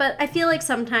moments, but I feel like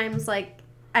sometimes, like,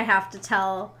 I have to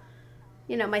tell...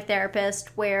 my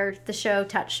therapist where the show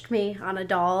touched me on a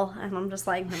doll, and I'm just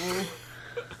like,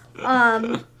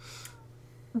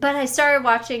 but I started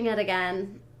watching it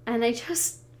again, and I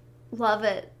just love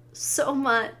it so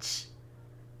much,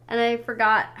 and I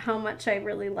forgot how much I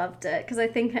really loved it, because I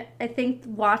think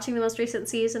watching the most recent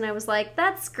season, I was like,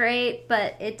 that's great,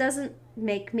 but it doesn't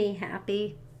make me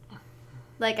happy.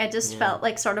 Like, I just felt,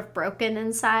 like, sort of broken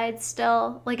inside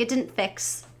still. Like, it didn't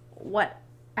fix what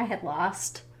I had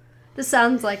lost. This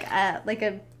sounds like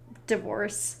a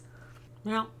divorce.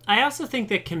 Well, I also think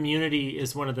that Community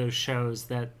is one of those shows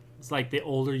that it's like the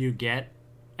older you get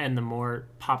and the more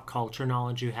pop culture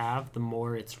knowledge you have, the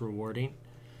more it's rewarding.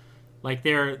 Like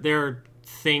there are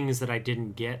things that I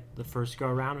didn't get the first go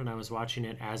around when I was watching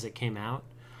it as it came out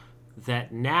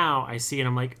that now I see and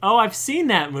I'm like, oh, I've seen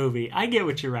that movie. I get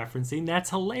what you're referencing. That's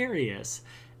hilarious.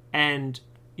 And,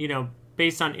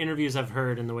 based on interviews I've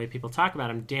heard and the way people talk about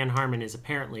him, Dan Harmon is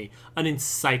apparently an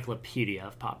encyclopedia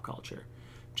of pop culture.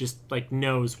 Just, like,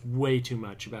 knows way too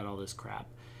much about all this crap.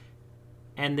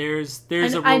 And there's a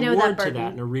reward to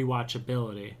that and a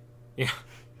rewatchability. Yeah.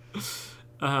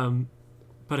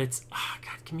 But it's... Oh,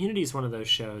 God, Community is one of those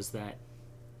shows that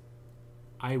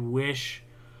I wish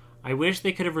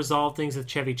they could have resolved things with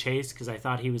Chevy Chase because I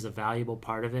thought he was a valuable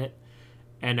part of it.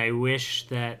 And I wish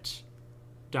that...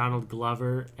 Donald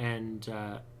Glover and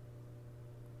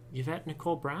Yvette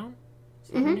Nicole Brown? Is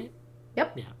that her name?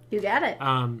 Yep. Yeah. You got it.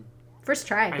 First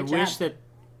try. Good job.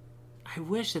 I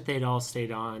wish that they'd all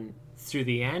stayed on through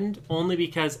the end, only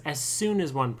because as soon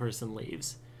as one person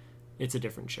leaves, it's a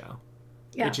different show.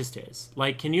 Yeah. It just is.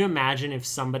 Like, can you imagine if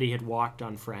somebody had walked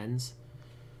on Friends?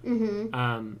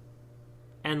 Mm-hmm.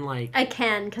 And like... I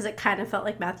can, because it kind of felt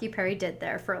like Matthew Perry did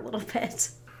there for a little bit.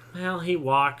 Well, he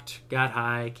walked, got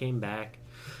high, came back.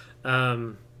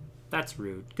 That's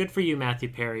rude. Good for you, Matthew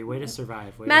Perry. Way to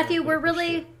survive. Matthew,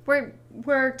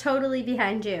 we're totally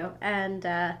behind you, and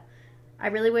I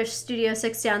really wish Studio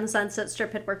 60 on the Sunset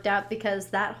Strip had worked out because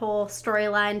that whole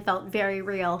storyline felt very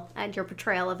real, and your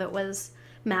portrayal of it was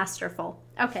masterful.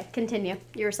 Okay, continue.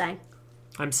 You were saying.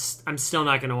 I'm still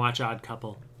not going to watch Odd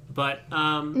Couple, but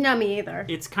no, me either.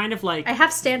 It's kind of like I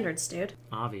have standards, dude.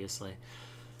 Obviously,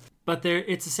 but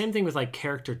it's the same thing with like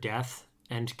character death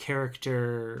and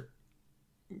character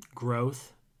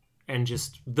growth, and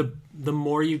just the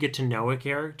more you get to know a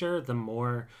character, the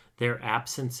more their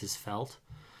absence is felt.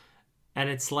 And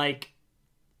it's like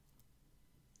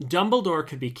Dumbledore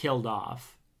could be killed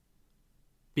off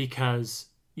because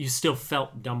you still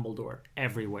felt Dumbledore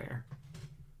everywhere.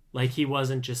 Like he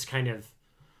wasn't just kind of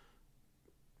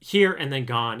here and then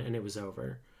gone and it was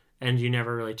over. And you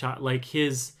never really talked. Like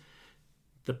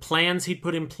the plans he'd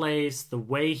put in place, the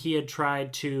way he had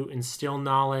tried to instill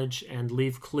knowledge and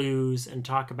leave clues and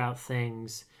talk about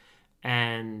things.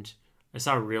 And I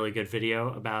saw a really good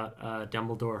video about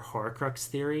Dumbledore Horcrux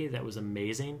theory that was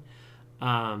amazing.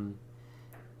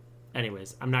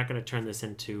 Anyways, I'm not going to turn this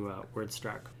into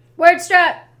Wordstruck.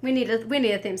 Wordstruck! We need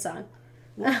a theme song.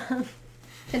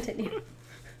 Continue.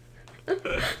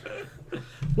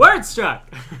 Word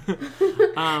struck.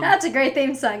 That's a great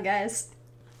theme song, guys.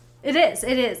 It is.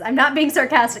 It is. I'm not being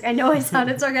sarcastic. I know I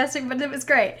sounded sarcastic, but it was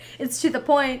great. It's to the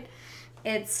point.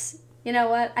 It's, you know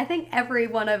what? I think every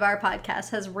one of our podcasts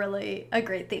has really a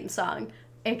great theme song,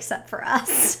 except for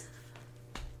us.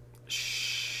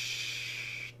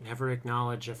 Shh. Never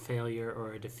acknowledge a failure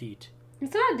or a defeat.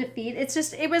 It's not a defeat. It's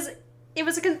just it was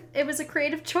a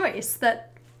creative choice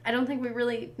that I don't think we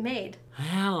really made.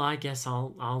 Well, I guess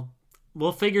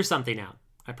we'll figure something out.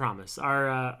 I promise.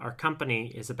 Our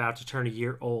company is about to turn a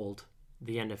year old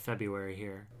the end of February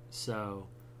here. So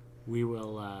we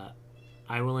will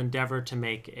I will endeavor to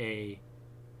make a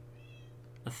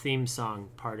theme song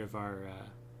part of our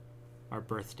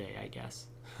birthday, I guess.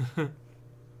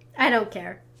 I don't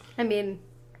care. I mean,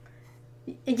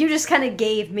 you just kind of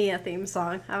gave me a theme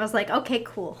song. I was like, okay,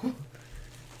 cool.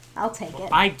 I'll take it.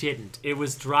 I didn't. It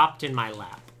was dropped in my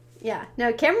lap. Yeah.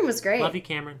 No, Cameron was great. Love you,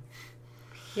 Cameron.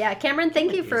 Yeah, Cameron,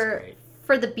 thank you for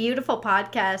the beautiful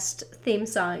podcast theme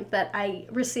song that I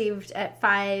received at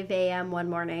 5 a.m. one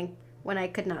morning when I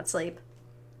could not sleep.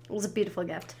 It was a beautiful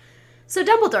gift. So,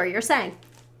 Dumbledore, you're saying?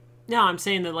 No, I'm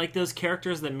saying that, like, those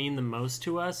characters that mean the most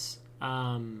to us,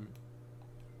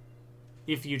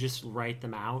 if you just write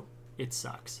them out, it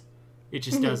sucks. It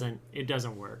just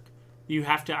doesn't work. You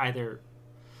have to either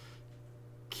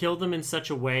kill them in such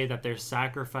a way that their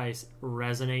sacrifice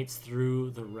resonates through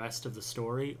the rest of the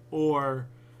story, or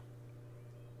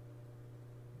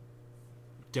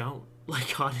don't.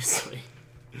 Like, honestly.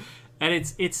 And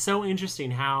it's so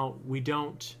interesting how we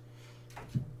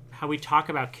talk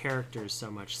about characters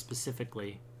so much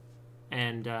specifically.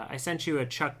 And I sent you a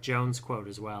Chuck Jones quote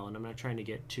as well, and I'm not trying to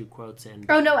get 2 quotes in.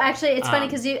 Oh, no, actually, it's funny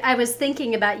because I was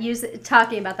thinking about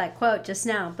talking about that quote just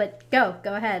now, but go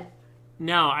ahead.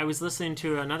 No, I was listening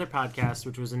to another podcast,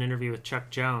 which was an interview with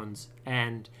Chuck Jones,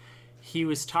 and he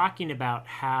was talking about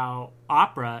how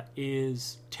opera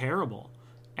is terrible,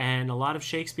 and a lot of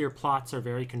Shakespeare plots are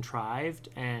very contrived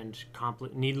and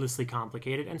needlessly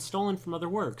complicated and stolen from other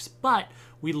works. But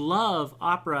we love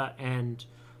opera and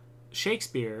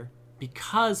Shakespeare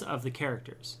because of the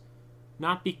characters,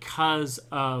 not because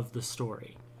of the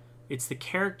story. It's the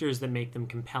characters that make them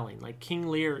compelling. Like, King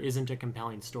Lear isn't a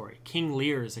compelling story. King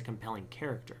Lear is a compelling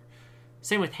character.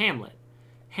 Same with Hamlet.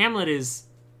 Hamlet is,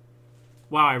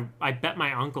 wow, I bet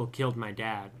my uncle killed my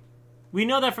dad. We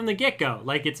know that from the get-go.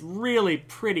 Like, it's really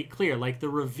pretty clear. Like, the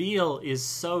reveal is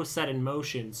so set in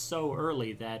motion so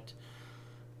early that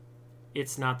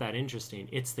it's not that interesting.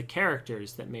 It's the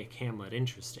characters that make Hamlet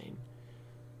interesting.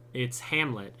 It's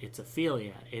Hamlet. It's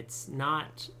Ophelia. It's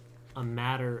not a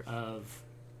matter of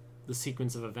the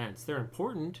sequence of events. They're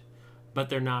important, but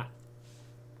they're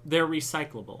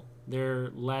recyclable.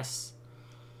 They're less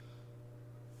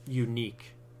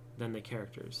unique than the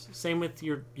characters. Same with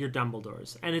your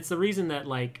Dumbledores. And it's the reason that,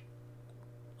 like,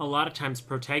 a lot of times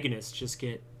protagonists just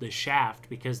get the shaft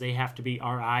because they have to be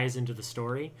our eyes into the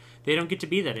story. They don't get to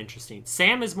be that interesting.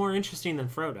 Sam is more interesting than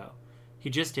Frodo. He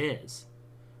just is.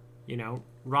 You know,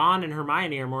 Ron and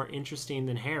Hermione are more interesting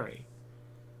than Harry.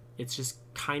 It's just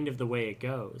kind of the way it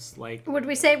goes. Like, would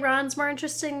we say Ron's more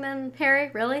interesting than Harry?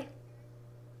 Really?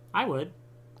 I would.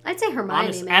 I'd say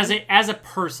Hermione, man. As a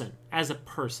person,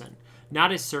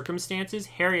 not his circumstances.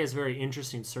 Harry has very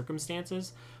interesting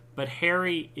circumstances, but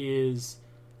Harry is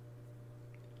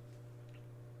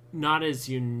not as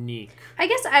unique. I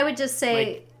guess I would just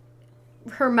say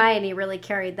Hermione really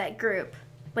carried that group.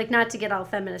 Like, not to get all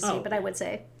feministy, but I would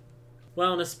say.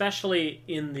 Well, and especially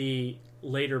in the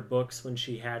later books when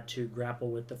she had to grapple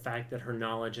with the fact that her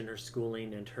knowledge and her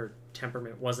schooling and her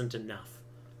temperament wasn't enough.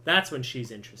 That's when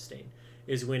she's interesting,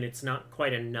 is when it's not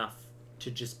quite enough to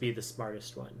just be the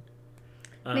smartest one.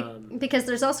 Because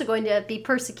there's also going to be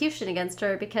persecution against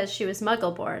her because she was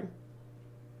Muggle-born.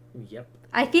 Yep.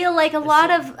 I feel like a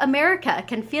lot of America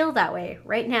can feel that way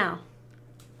right now.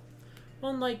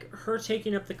 Well, like, her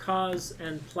taking up the cause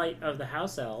and plight of the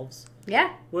house elves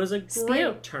was a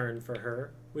great turn for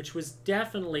her, which was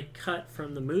definitely cut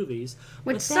from the movies.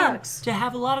 Which but sucks. To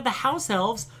have a lot of the house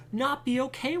elves not be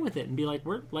okay with it and be like,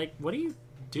 "We're like, what are you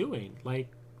doing? Like,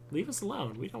 leave us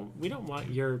alone. We don't want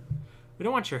your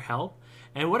help."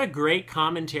 And what a great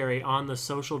commentary on the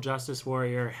social justice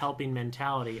warrior helping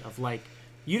mentality of, like,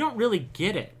 you don't really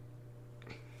get it.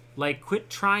 Like, quit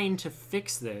trying to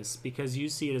fix this because you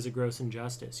see it as a gross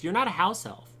injustice. You're not a house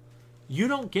elf. You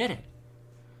don't get it.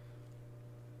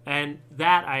 And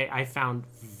that I found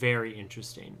very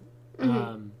interesting.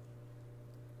 Mm-hmm.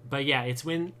 But yeah, it's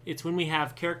when we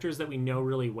have characters that we know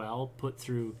really well put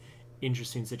through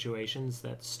interesting situations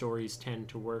that stories tend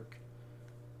to work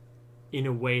in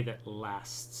a way that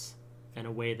lasts. and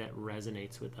a way that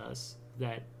resonates with us.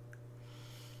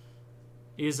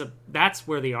 That's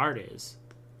where the art is,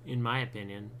 in my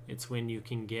opinion. It's when you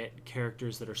can get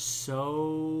characters that are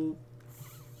so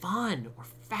fun or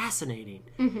fascinating,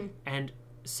 and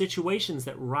situations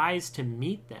that rise to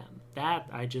meet them. That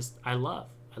I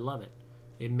love it.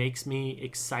 It makes me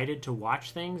excited to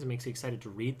watch things. It makes me excited to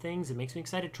read things. It makes me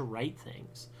excited to write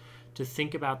things, to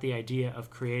think about the idea of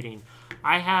creating.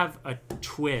 I have a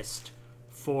twist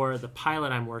for the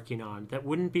pilot I'm working on that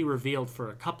wouldn't be revealed for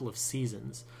a couple of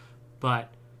seasons,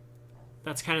 but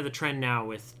that's kind of the trend now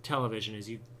with television,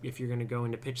 is if you're going to go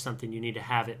in to pitch something, you need to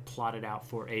have it plotted out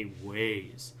for a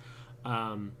ways.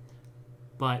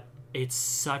 But it's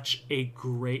such a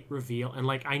great reveal, and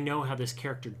like, I know how this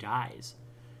character dies.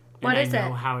 What is it? I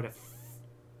know how it.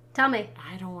 Tell me.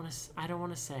 I don't want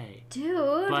to say.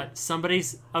 Dude. But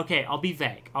okay. I'll be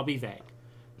vague.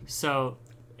 So,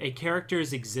 a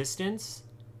character's existence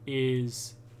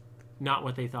is not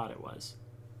what they thought it was.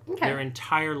 Okay. Their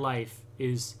entire life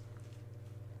is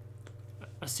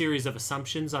a series of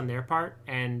assumptions on their part,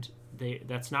 and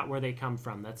that's not where they come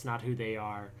from. That's not who they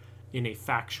are in a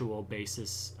factual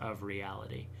basis of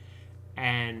reality.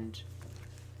 And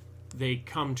they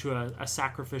come to a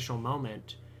sacrificial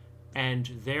moment, and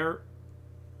they're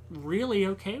really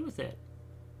okay with it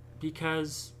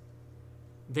because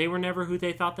they were never who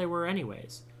they thought they were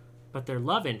anyways. But their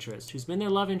love interest, who's been their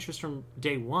love interest from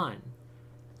day one,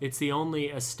 it's the only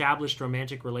established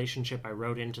romantic relationship I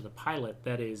wrote into the pilot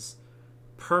that is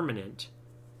permanent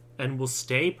and will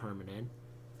stay permanent,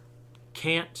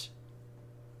 can't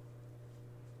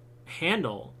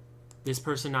handle this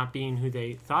person not being who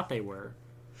they thought they were,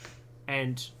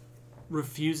 and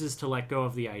refuses to let go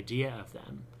of the idea of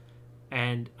them.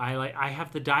 And I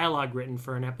have the dialogue written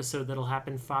for an episode that'll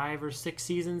happen 5 or 6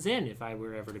 seasons in, if I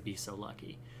were ever to be so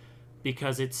lucky,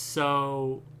 because it's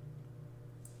so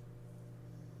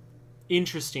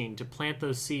interesting to plant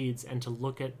those seeds and to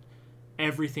look at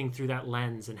everything through that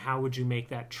lens, and how would you make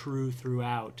that true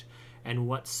throughout, and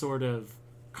what sort of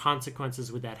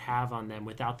consequences would that have on them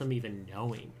without them even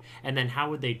knowing, and then how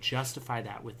would they justify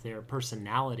that with their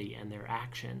personality and their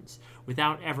actions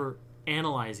without ever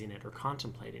analyzing it or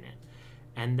contemplating it.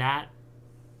 And that,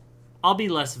 I'll be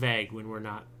less vague when we're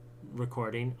not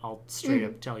recording. I'll straight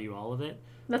up tell you all of it.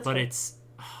 That's but fine.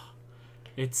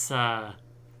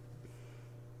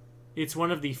 It's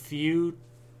one of the few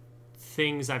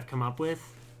things I've come up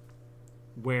with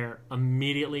where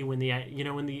immediately when the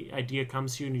idea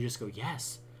comes to you and you just go,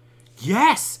 yes,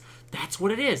 that's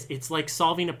what it is. It's like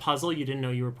solving a puzzle you didn't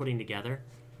know you were putting together.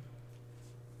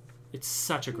 It's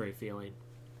such a great feeling.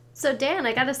 So Dan,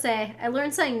 I gotta say, I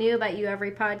learn something new about you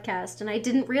every podcast, and I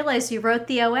didn't realize you wrote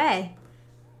the OA.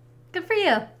 Good for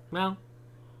you. Well,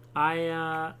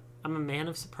 I'm a man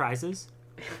of surprises.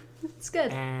 It's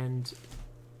good. And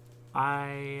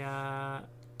I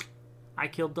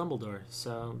killed Dumbledore,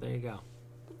 so there you go.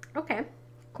 Okay,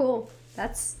 cool.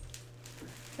 That's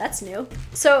new.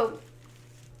 So,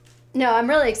 no, I'm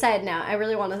really excited now. I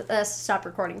really want us to stop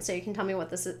recording so you can tell me what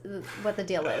the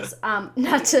deal is.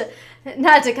 Not to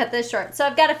cut this short. So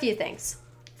I've got a few things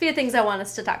I want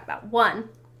us to talk about. One,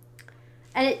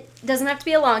 and it doesn't have to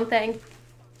be a long thing,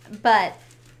 but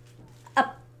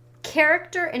a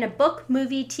character in a book,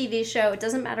 movie, TV show, it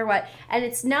doesn't matter what, and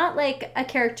it's not like a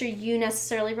character you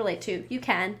necessarily relate to. You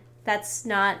can. That's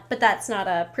not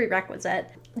a prerequisite.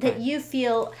 That you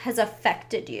feel has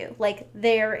affected you. Like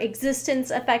their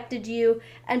existence affected you,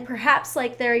 and perhaps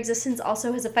like their existence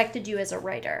also has affected you as a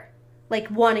writer.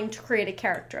 Like wanting to create a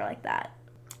character like that.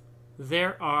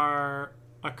 There are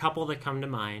a couple that come to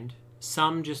mind.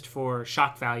 Some just for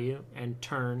shock value and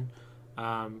turn.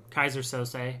 Kaiser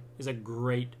Sose is a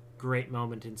great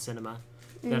moment in cinema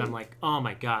that I'm like, oh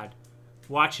my god.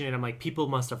 Watching it, I'm like, people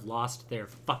must have lost their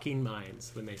fucking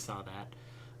minds when they saw that.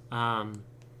 I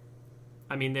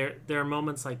mean, there are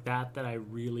moments like that I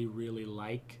really, really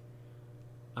like.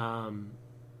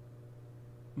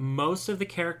 Most of the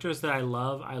characters that I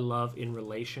love in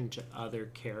relation to other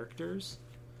characters.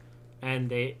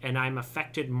 And I'm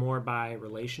affected more by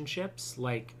relationships,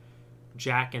 like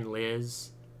Jack and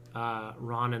Liz,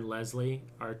 Ron and Leslie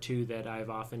are two that I've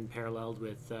often paralleled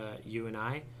with you and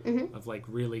I, of like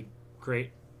really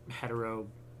great hetero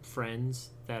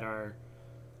friends that are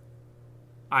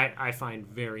I find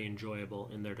very enjoyable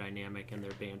in their dynamic and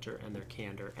their banter and their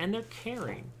candor and their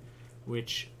caring,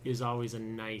 which is always a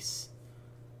nice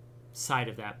side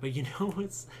of that. But you know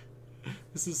what's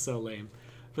this is so lame,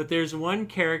 but there's one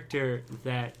character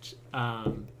that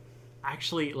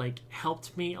actually like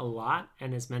helped me a lot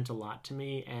and has meant a lot to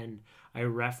me, and I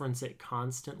reference it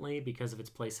constantly because of its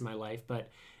place in my life, but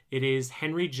It is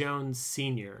Henry Jones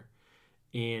Sr.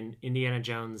 in Indiana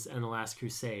Jones and the Last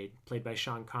Crusade, played by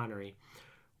Sean Connery,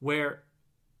 where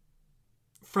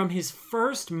from his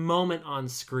first moment on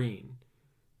screen,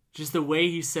 just the way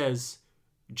he says,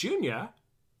 Junior,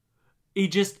 he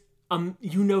just,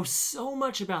 you know so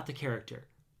much about the character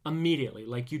immediately.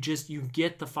 Like, you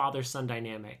get the father-son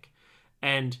dynamic,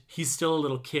 and he's still a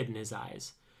little kid in his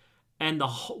eyes. And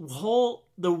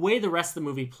the way the rest of the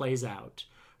movie plays out,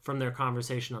 from their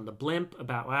conversation on the blimp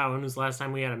about, wow, when was the last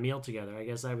time we had a meal together? I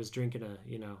guess I was drinking a,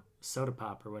 soda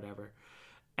pop or whatever.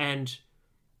 And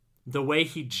the way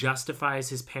he justifies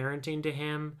his parenting to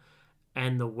him,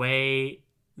 and the way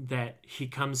that he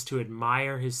comes to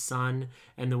admire his son,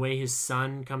 and the way his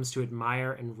son comes to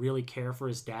admire and really care for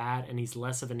his dad, and he's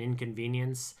less of an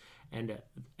inconvenience and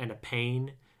a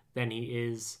pain than he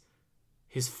is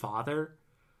his father.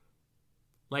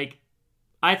 Like,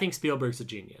 I think Spielberg's a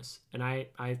genius. And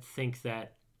I think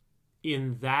that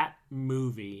in that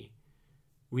movie,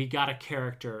 we got a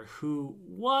character who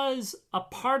was a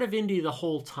part of Indy the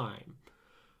whole time.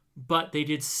 But they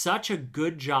did such a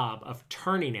good job of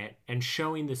turning it and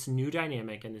showing this new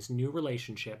dynamic and this new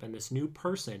relationship and this new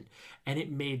person. And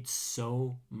it made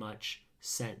so much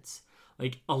sense.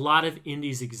 Like, a lot of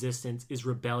Indy's existence is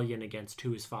rebellion against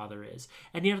who his father is.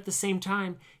 And yet at the same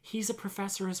time, he's a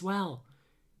professor as well.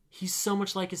 He's so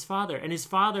much like his father. And his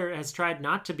father has tried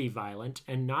not to be violent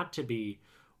and not to be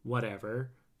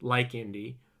whatever, like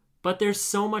Indy. But there's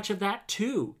so much of that,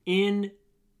 too, in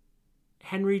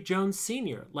Henry Jones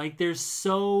Sr. Like, there's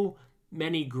so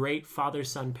many great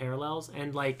father-son parallels.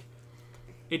 And, like,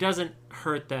 it doesn't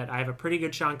hurt that I have a pretty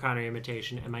good Sean Connery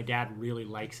imitation, and my dad really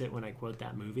likes it when I quote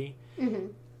that movie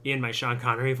in my Sean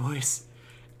Connery voice.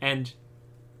 And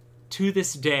to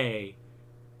this day,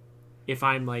 if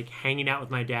I'm like hanging out with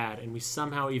my dad and we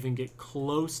somehow even get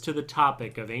close to the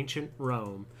topic of ancient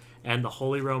Rome and the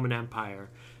Holy Roman Empire,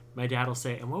 my dad will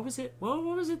say, and what was it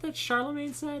that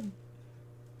Charlemagne said?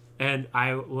 And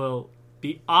I will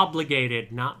be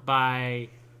obligated, not by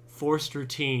forced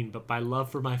routine, but by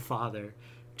love for my father,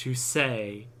 to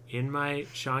say in my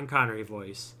Sean Connery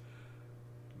voice,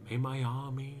 may my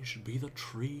armies be the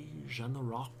trees and the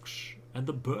rocks and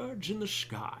the birds in the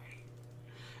sky.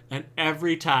 And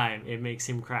every time it makes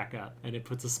him crack up and it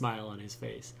puts a smile on his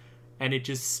face. And it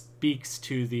just speaks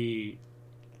to the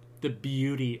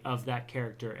beauty of that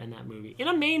character and that movie. In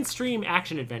a mainstream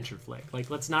action-adventure flick. Like,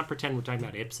 let's not pretend we're talking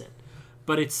about Ibsen.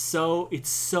 But it's so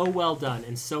well done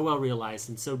and so well realized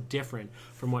and so different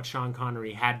from what Sean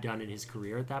Connery had done in his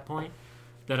career at that point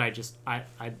that I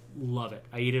love it.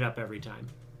 I eat it up every time.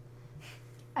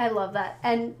 I love that.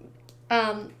 And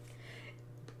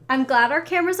I'm glad our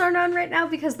cameras aren't on right now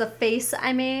because the face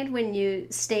I made when you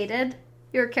stated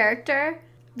your character,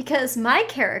 because my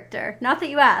character, not that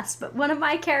you asked, but one of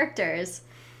my characters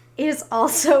is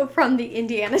also from the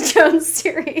Indiana Jones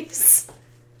series.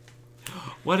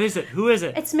 What is it? Who is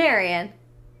it? It's Marion.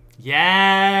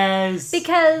 Yes!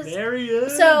 Because, Marion!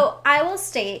 So I will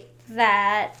state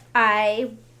that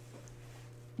I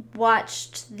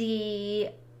watched the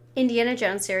Indiana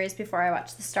Jones series before I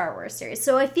watched the Star Wars series.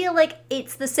 So I feel like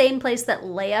it's the same place that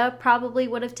Leia probably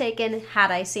would have taken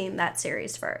had I seen that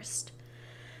series first.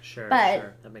 Sure,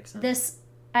 but that makes sense. This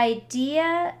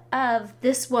idea of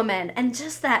this woman and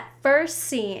just that first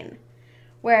scene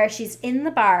where she's in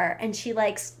the bar and she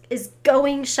is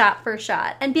going shot for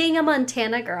shot. And being a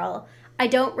Montana girl, I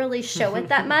don't really show it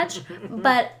that much,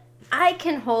 but I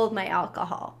can hold my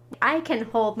alcohol. I can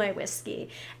hold my whiskey.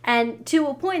 And to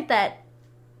a point that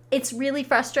it's really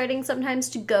frustrating sometimes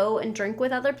to go and drink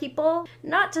with other people.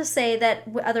 Not to say that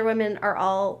other women are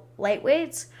all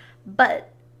lightweights,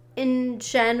 but in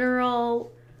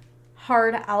general,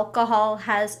 hard alcohol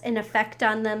has an effect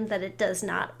on them that it does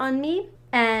not on me.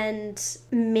 And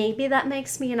maybe that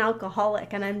makes me an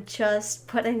alcoholic, and I'm just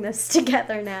putting this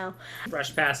together now.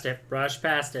 Brush past it.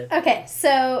 Okay,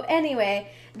 so anyway,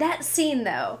 that scene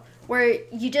though, where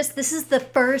this is the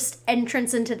first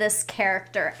entrance into this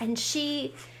character, and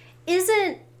she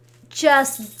isn't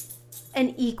just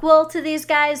an equal to these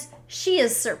guys, she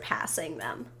is surpassing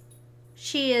them.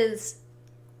 She is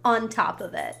on top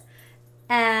of it.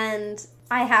 And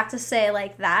I have to say,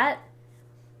 like, that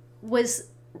was,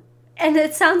 and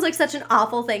it sounds like such an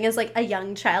awful thing as, like, a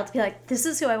young child to be like, this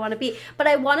is who I want to be. But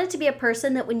I wanted to be a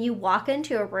person that when you walk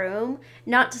into a room,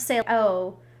 not to say,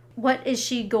 oh, what is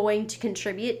she going to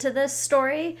contribute to this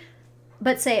story?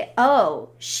 But say, oh,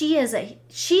 she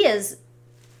is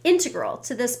integral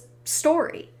to this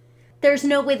story. There's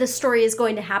no way the story is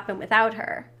going to happen without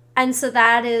her. And so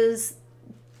that is,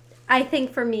 I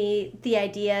think for me, the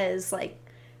idea is like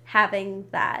having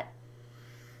that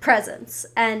presence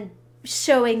and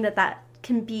showing that that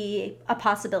can be a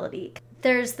possibility.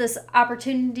 There's this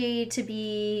opportunity to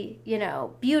be,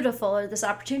 beautiful, or this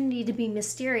opportunity to be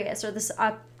mysterious, or this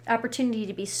opportunity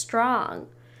to be strong.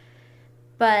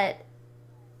 But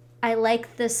I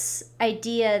like this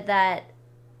idea that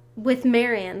with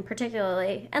Marion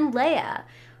particularly, and Leia,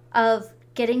 of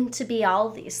getting to be all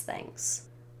these things.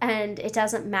 And it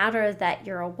doesn't matter that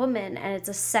you're a woman, and it's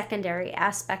a secondary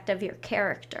aspect of your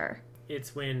character.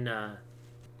 It's when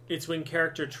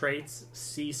character traits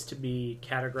cease to be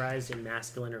categorized in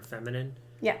masculine or feminine.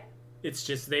 Yeah. It's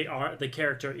just the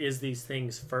character is these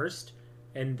things first,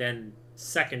 and then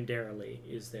secondarily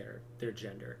is their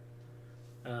gender.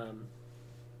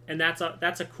 And that's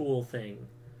a cool thing.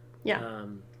 Yeah.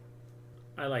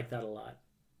 I like that a lot.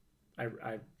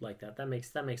 I like that. That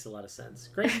makes a lot of sense.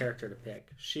 Great character to pick.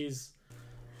 She's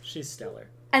stellar.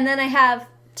 And then I have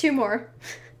two more.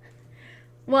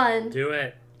 One. Do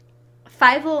it.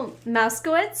 Fievel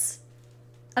Mouskowitz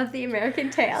of The American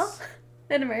Tail.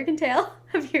 An American Tail.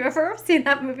 Have you ever seen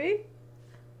that movie?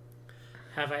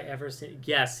 Have I ever seen?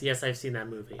 Yes, I've seen that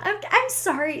movie. I'm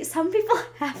sorry, some people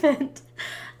haven't.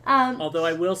 Although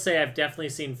I will say I've definitely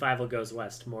seen Fievel Goes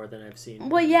West more than I've seen.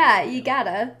 Well, yeah, you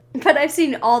gotta. But I've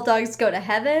seen All Dogs Go to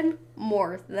Heaven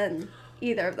more than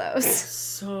either of those.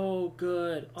 So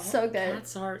good. So good.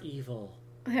 Cats are evil.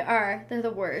 They are. They're the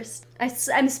worst.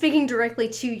 I'm speaking directly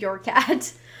to your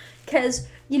cat. Because,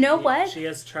 you know what? She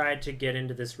has tried to get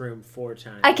into this room 4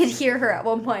 times. I could hear her at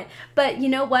one point. But you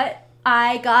know what?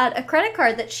 I got a credit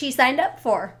card that she signed up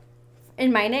for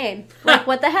in my name. Like,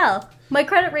 what the hell? My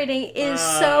credit rating is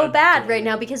so bad right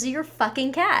now because of your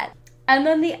fucking cat. And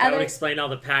then the other... That would explain all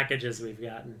the packages we've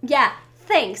gotten. Yeah,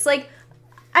 thanks. Like,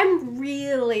 I'm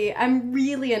really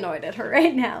annoyed at her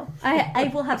right now. I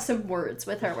will have some words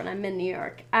with her when I'm in New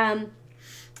York. And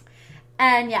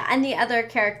the other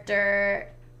character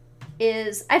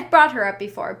is... I've brought her up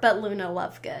before, but Luna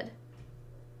Lovegood.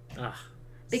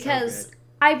 Because... So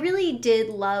I really did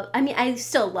love... I mean, I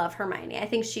still love Hermione. I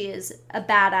think she is a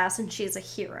badass and she's a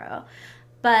hero.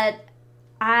 But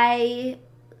I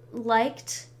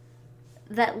liked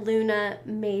that Luna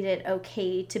made it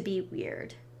okay to be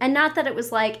weird. And not that it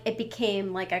was like... It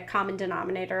became like a common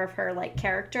denominator of her like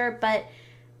character, but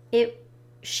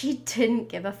she didn't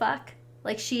give a fuck.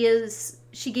 Like, she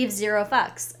gave 0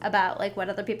 fucks about like what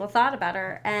other people thought about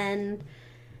her. And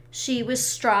she was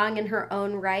strong in her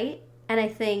own right. And I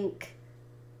think...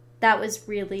 that was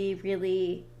really,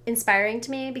 really inspiring to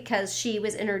me because she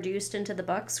was introduced into the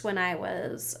books when I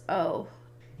was,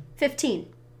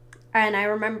 15. And I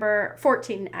remember,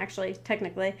 14 actually,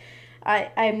 technically.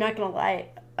 I'm not going to lie.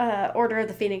 Order of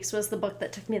the Phoenix was the book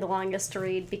that took me the longest to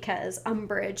read because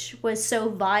Umbridge was so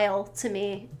vile to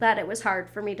me that it was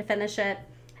hard for me to finish it.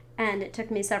 And it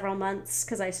took me several months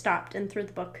because I stopped and threw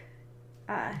the book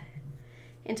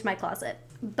into my closet.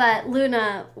 But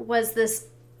Luna was this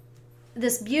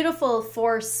beautiful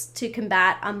force to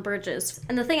combat Umbridge's.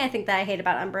 And the thing I think that I hate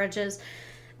about Umbridge is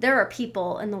there are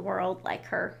people in the world like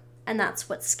her. And that's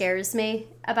what scares me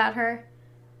about her.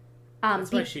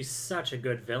 That's why she's such a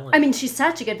good villain. I mean, she's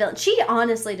such a good villain. She,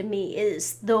 honestly, to me,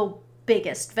 is the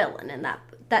biggest villain in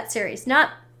that series.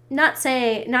 Not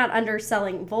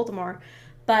underselling Voldemort,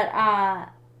 but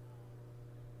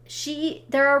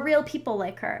there are real people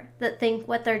like her that think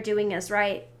what they're doing is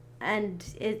right. And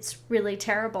it's really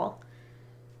terrible.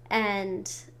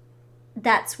 And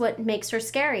that's what makes her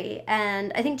scary.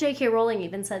 And I think J.K. Rowling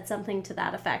even said something to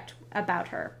that effect about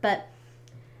her. But,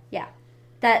 yeah.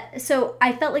 So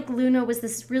I felt like Luna was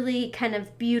this really kind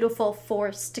of beautiful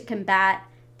force to combat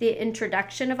the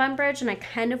introduction of Umbridge. And I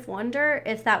kind of wonder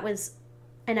if that was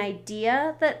an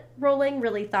idea that Rowling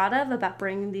really thought of about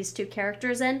bringing these two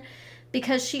characters in.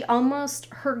 Because she almost,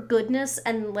 her goodness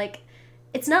and, like,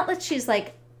 it's not that she's,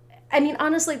 like, I mean,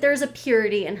 honestly, there's a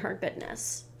purity in her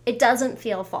goodness. It doesn't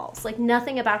feel false. Like,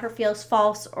 nothing about her feels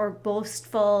false or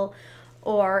boastful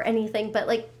or anything. But,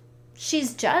 like,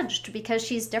 she's judged because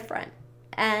she's different.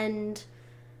 And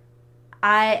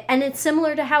it's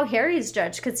similar to how Harry's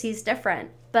judged because he's different.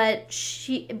 But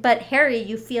Harry,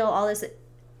 you feel all this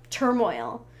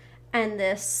turmoil and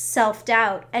this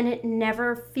self-doubt. And it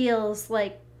never feels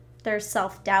like there's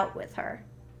self-doubt with her.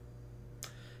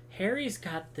 Harry's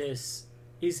got this...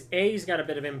 He's got a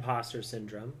bit of imposter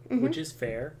syndrome, which is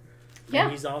fair. Yeah.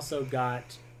 And he's also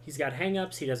got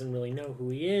hang-ups. He doesn't really know who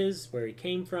he is, where he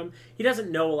came from. He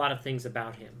doesn't know a lot of things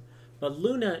about him. But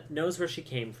Luna knows where she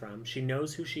came from. She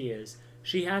knows who she is.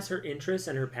 She has her interests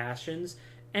and her passions.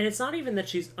 And it's not even that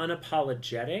she's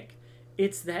unapologetic.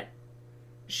 It's that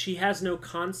she has no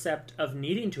concept of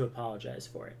needing to apologize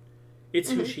for it.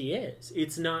 It's who she is.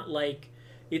 It's not like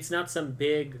it's not some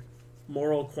big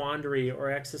moral quandary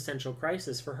or existential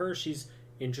crisis for her. She's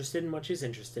interested in what she's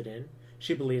interested in.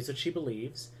 She believes what she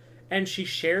believes, and she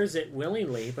shares it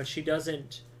willingly, but she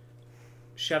doesn't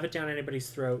shove it down anybody's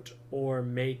throat or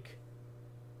make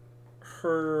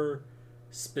her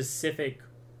specific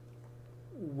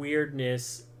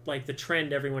weirdness like the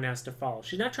trend everyone has to follow.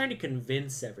 She's not trying to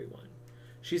convince everyone.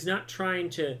 She's not trying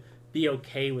to be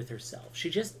okay with herself. She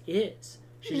just is.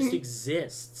 She just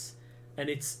exists. And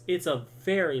it's a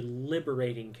very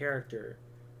liberating character,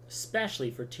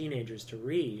 especially for teenagers to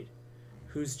read,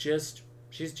 she's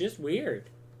just weird.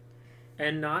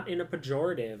 And not in a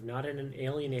pejorative, not in an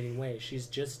alienating way.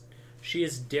 She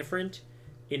is different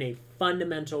in a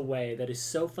fundamental way that is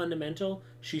so fundamental,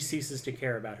 she ceases to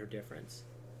care about her difference.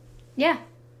 Yeah.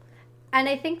 And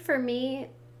I think for me,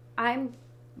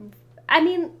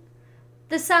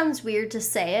 this sounds weird to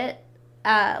say it,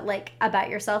 like, about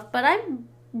yourself, but I'm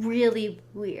really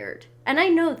weird. And I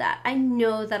know that. I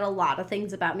know that a lot of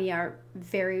things about me are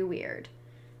very weird.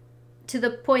 To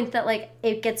the point that, like,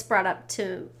 it gets brought up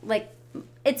to, like,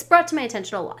 it's brought to my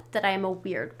attention a lot that I am a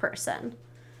weird person.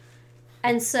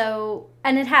 And so,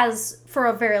 and it has for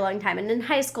a very long time. And in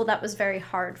high school, that was very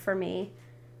hard for me.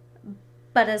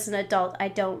 But as an adult, I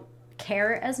don't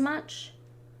care as much.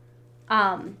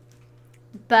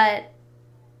 But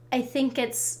I think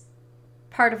it's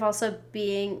part of also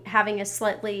having a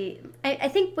slightly, I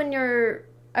think when you're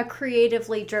a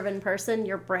creatively driven person,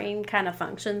 your brain kind of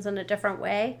functions in a different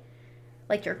way.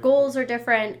 Like, your goals are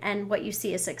different, and what you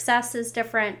see as success is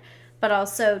different, but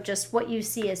also just what you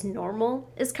see as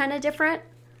normal is kind of different.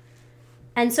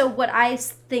 And so what I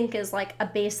think is like a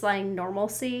baseline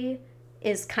normalcy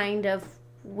is kind of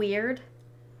weird.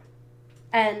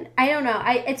 And I don't know,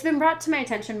 it's been brought to my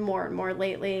attention more and more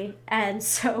lately. And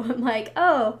so I'm like,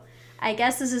 oh, I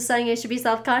guess this is something I should be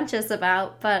self-conscious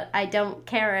about, but I don't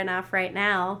care enough right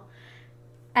now.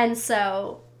 And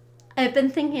so I've been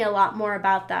thinking a lot more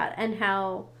about that and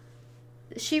how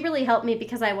she really helped me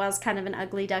because I was kind of an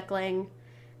ugly duckling,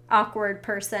 awkward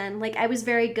person. Like, I was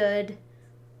very good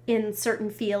in certain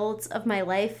fields of my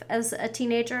life as a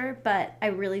teenager, but I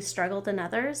really struggled in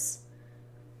others.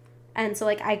 And so,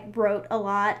 like, I wrote a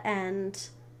lot and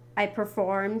I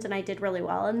performed and I did really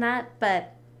well in that.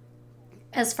 But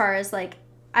as far as, like,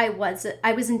 I was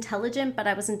intelligent, but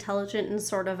I was intelligent in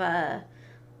sort of a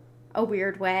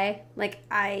weird way. Like,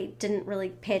 I didn't really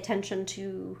pay attention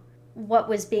to what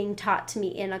was being taught to me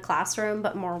in a classroom,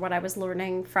 but more what I was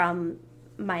learning from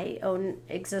my own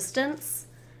existence.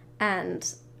 And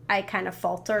I kind of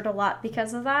faltered a lot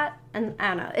because of that. And I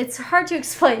don't know, it's hard to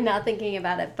explain now thinking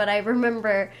about it, but I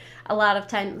remember a lot of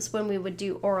times when we would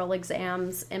do oral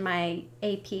exams in my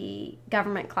AP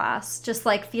government class, just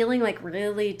like feeling like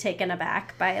really taken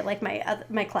aback by like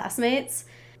my classmates.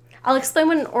 I'll explain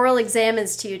what an oral exam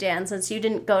is to you, Dan, since you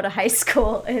didn't go to high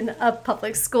school in a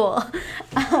public school.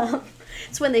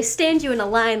 It's when they stand you in a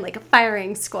line like a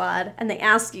firing squad and they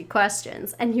ask you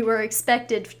questions, and you are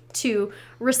expected to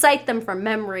recite them from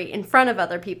memory in front of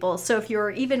other people. So if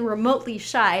you're even remotely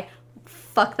shy,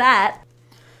 fuck that.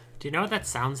 Do you know what that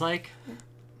sounds like?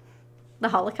 The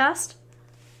Holocaust?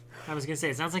 I was going to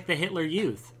say, it sounds like the Hitler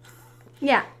Youth.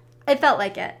 Yeah, it felt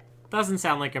like it. Doesn't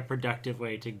sound like a productive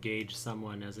way to gauge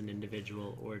someone as an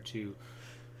individual or to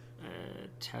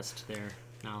test their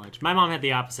knowledge. My mom had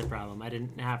the opposite problem. I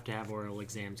didn't have to have oral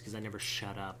exams because I never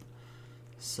shut up.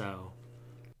 So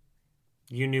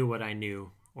you knew what I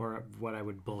knew or what I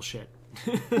would bullshit.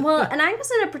 Well, and I was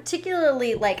in a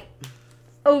particularly like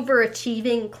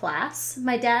overachieving class.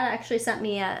 My dad actually sent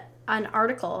me an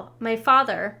article, my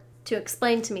father, to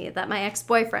explain to me that my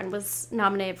ex-boyfriend was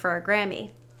nominated for a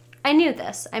Grammy. I knew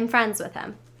this. I'm friends with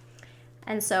him.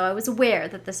 And so I was aware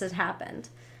that this had happened.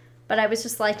 But I was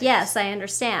just like, yes, I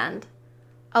understand.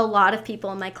 A lot of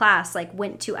people in my class like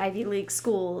went to Ivy League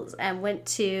schools and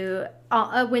went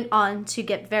on to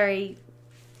get very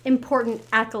important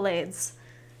accolades.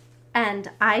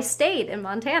 And I stayed in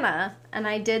Montana and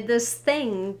I did this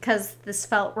thing because this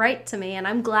felt right to me, and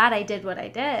I'm glad I did what I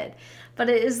did. But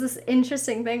it is this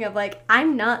interesting thing of like,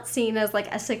 I'm not seen as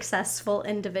like a successful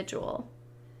individual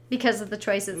because of the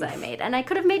choices I made. And I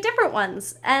could have made different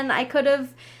ones. And I could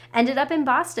have ended up in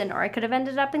Boston, or I could have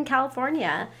ended up in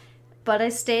California. But I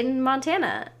stayed in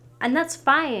Montana. And that's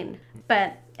fine.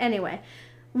 But anyway,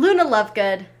 Luna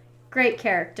Lovegood, great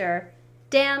character.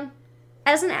 Dan,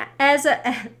 as an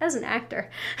actor,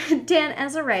 Dan,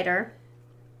 as a writer,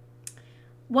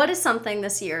 what is something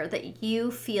this year that you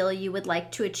feel you would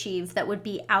like to achieve that would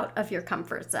be out of your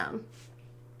comfort zone?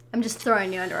 I'm just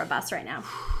throwing you under a bus right now.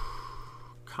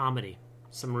 Comedy.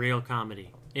 Some real comedy.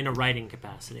 In a writing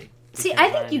capacity. See, I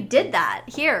think you did that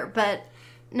here, but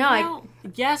no, Well,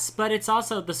 yes, but it's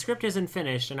also, the script isn't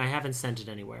finished and I haven't sent it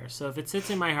anywhere. So if it sits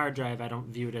in my hard drive, I don't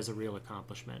view it as a real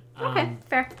accomplishment. Okay,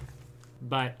 fair.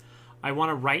 But I want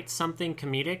to write something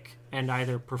comedic and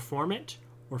either perform it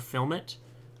or film it.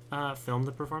 Film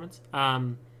the performance.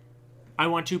 I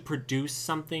want to produce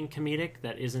something comedic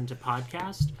that isn't a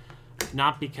podcast.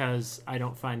 Not because I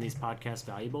don't find these podcasts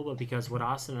valuable, but because what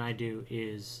Austin and I do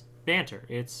is banter.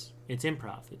 It's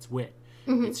improv. It's wit.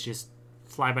 Mm-hmm. It's just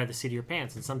fly by the seat of your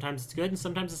pants, and sometimes it's good and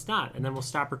sometimes it's not, and then we'll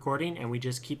stop recording and we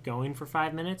just keep going for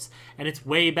 5 minutes, and it's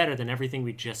way better than everything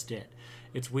we just did.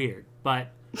 It's weird, but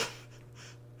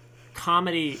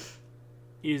comedy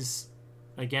is,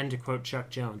 again, to quote Chuck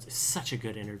Jones, is such a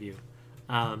good interview,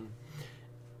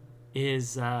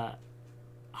 is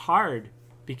hard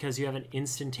because you have an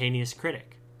instantaneous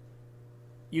critic.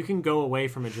 You can go away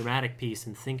from a dramatic piece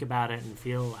and think about it and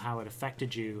feel how it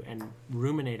affected you and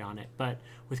ruminate on it. But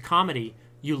with comedy,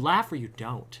 you laugh or you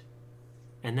don't.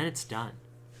 And then it's done.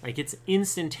 Like, it's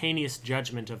instantaneous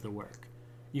judgment of the work.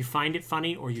 You find it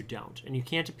funny or you don't. And you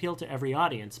can't appeal to every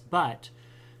audience, but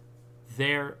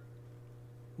there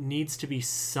needs to be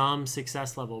some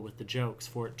success level with the jokes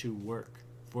for it to work,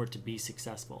 for it to be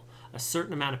successful. A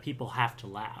certain amount of people have to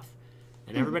laugh.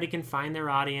 And everybody can find their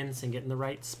audience and get in the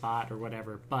right spot or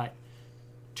whatever. But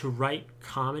to write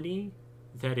comedy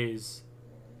that is,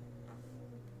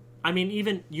 I mean,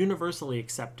 even universally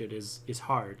accepted is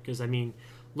hard. Because, I mean,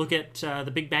 look at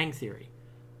The Big Bang Theory.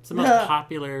 It's the most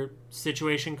popular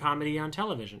situation comedy on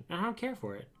television. And I don't care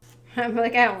for it. I'm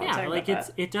like, I don't want to talk about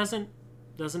that. It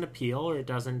doesn't appeal, or it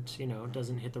doesn't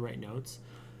hit the right notes.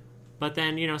 But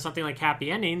then, something like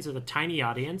Happy Endings with a tiny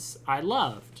audience, I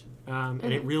loved.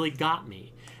 And it really got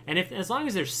me. And as long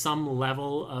as there's some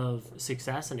level of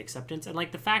success and acceptance, and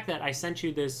like the fact that I sent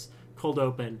you this cold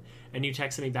open and you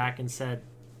texted me back and said,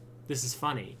 this is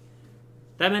funny,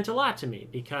 that meant a lot to me,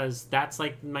 because that's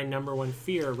like my number one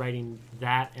fear writing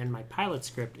that and my pilot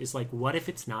script is like, what if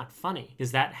it's not funny?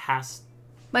 Because that has...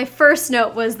 My first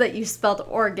note was that you spelled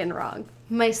Oregon wrong.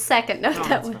 My second note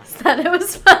that it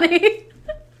was funny.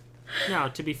 No,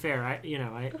 to be fair,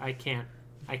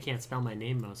 I can't spell my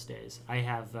name most days. I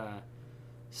have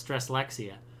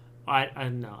stresslexia. I've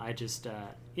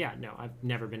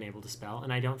never been able to spell,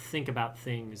 and I don't think about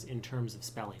things in terms of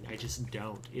spelling. I just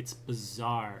don't. It's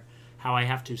bizarre how I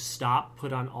have to stop,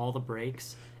 put on all the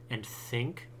brakes, and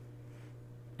think,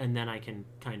 and then I can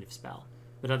kind of spell.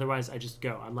 But otherwise, I just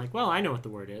go. I'm like, well, I know what the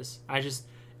word is.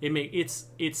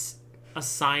 It's a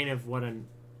sign of what an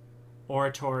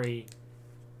oratory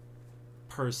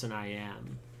person I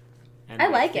am. And I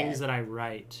like things that I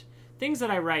write,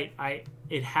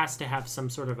 it has to have some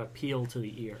sort of appeal to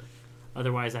the ear.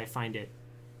 Otherwise, I find it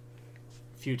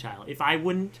futile. If I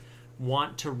wouldn't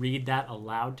want to read that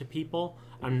aloud to people,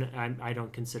 I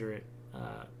don't consider it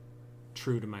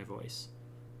true to my voice.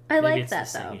 I like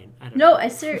that though.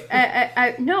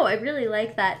 No, I really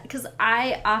like that, because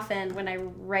I often, when I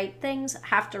write things,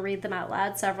 have to read them out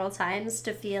loud several times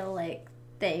to feel like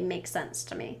they make sense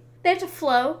to me. They have to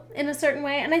flow in a certain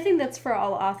way, and I think that's for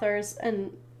all authors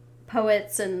and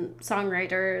poets and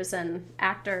songwriters and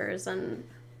actors and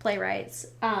playwrights.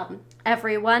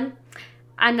 Everyone.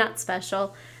 I'm not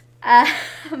special.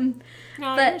 No,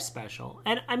 you're special.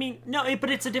 And I mean, no, but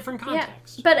it's a different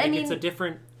context. Yeah, but like, I mean... It's a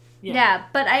different... Yeah,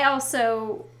 but I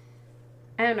also...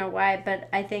 I don't know why, but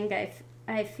I think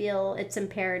I feel it's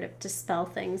imperative to spell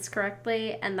things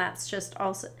correctly, and that's just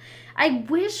also... I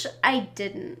wish I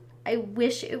didn't. I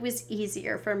wish it was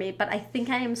easier for me, but I think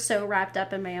I am so wrapped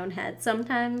up in my own head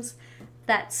sometimes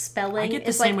that spelling... I get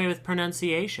the same way with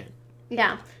pronunciation.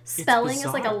 Yeah. Spelling is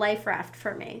like a life raft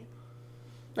for me.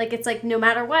 Like, it's like, no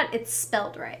matter what, it's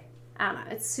spelled right. I don't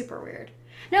know. It's super weird.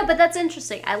 No, but that's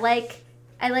interesting. I like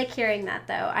hearing that,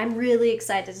 though. I'm really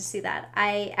excited to see that.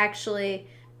 I actually,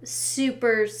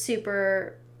 super,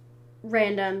 super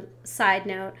random side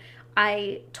note,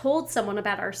 I told someone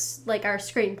about our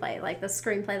screenplay, like the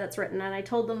screenplay that's written, and I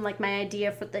told them like my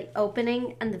idea for the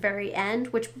opening and the very end,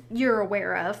 which you're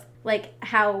aware of, like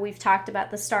how we've talked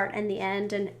about the start and the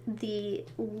end and the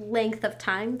length of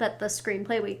time that the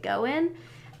screenplay would go in.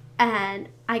 And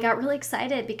I got really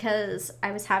excited because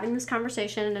I was having this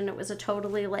conversation and it was a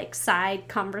totally like side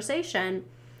conversation.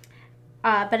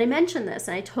 But I mentioned this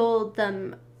and I told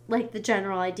them like the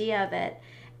general idea of it.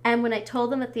 And when I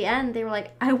told them at the end, they were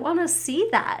like, I want to see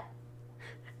that.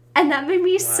 And that made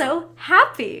me so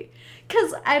happy.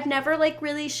 Because I've never like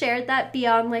really shared that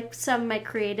beyond like some of my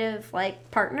creative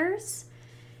like partners.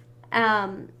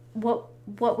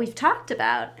 What we've talked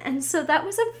about. And so that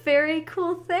was a very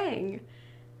cool thing.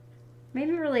 Made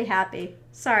me really happy.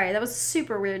 Sorry, that was a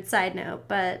super weird side note,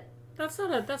 but That's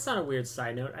not a weird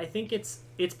side note. I think it's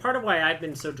part of why I've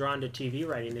been so drawn to TV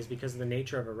writing is because of the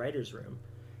nature of a writer's room.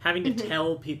 Having to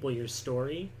tell people your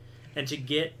story and to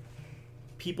get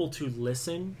people to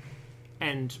listen,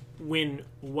 and when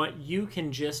what you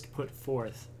can just put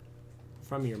forth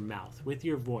from your mouth with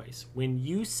your voice, when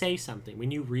you say something,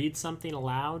 when you read something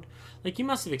aloud, like you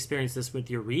must have experienced this with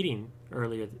your reading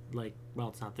earlier, like, well,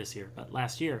 it's not this year, but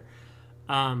last year,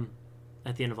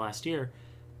 at the end of last year,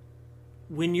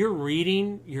 when you're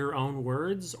reading your own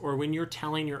words or when you're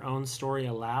telling your own story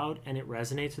aloud and it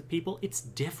resonates with people, it's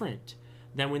different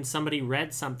than when somebody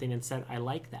read something and said, I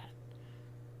like that.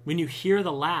 When you hear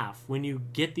the laugh, when you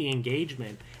get the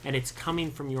engagement and it's coming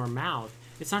from your mouth,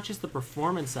 it's not just the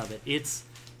performance of it, it's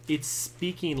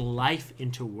speaking life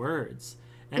into words.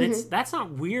 And that's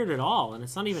not weird at all, and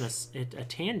it's not even a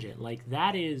tangent. Like,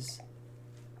 that is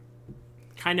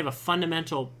kind of a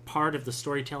fundamental part of the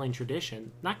storytelling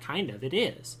tradition. Not kind of, it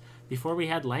is. Before we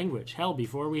had language, hell,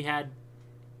 before we had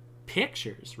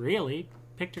pictures, really,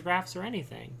 pictographs or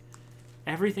anything,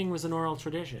 everything was an oral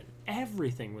tradition.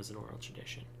 Everything was an oral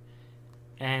tradition.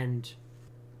 And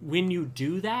when you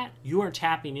do that, you are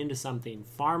tapping into something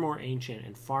far more ancient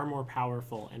and far more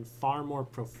powerful and far more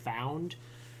profound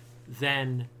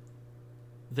than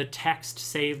the text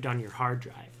saved on your hard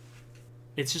drive.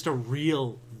 It's just a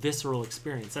real visceral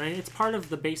experience. And it's part of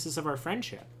the basis of our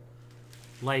friendship.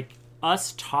 Like,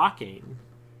 us talking.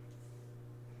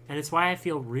 And it's why I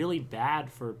feel really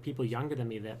bad for people younger than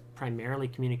me that primarily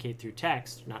communicate through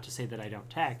text. Not to say that I don't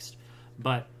text,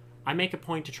 but I make a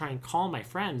point to try and call my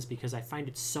friends because I find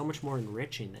it so much more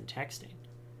enriching than texting.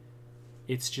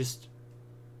 It's just,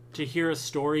 to hear a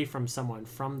story from someone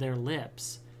from their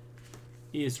lips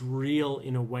is real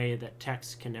in a way that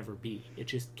text can never be. It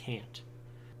just can't.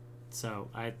 So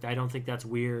I don't think that's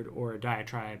weird or a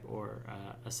diatribe or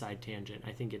a side tangent.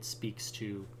 I think it speaks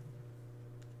to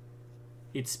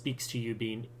you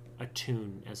being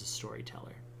attuned as a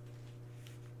storyteller.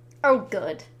 Oh,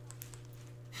 good.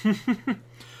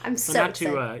 I'm so not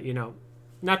excited. to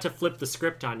not to flip the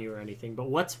script on you or anything, but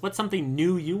what's something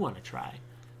new you want to try?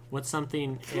 What's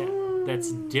something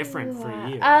that's different for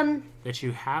you that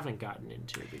you haven't gotten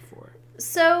into before?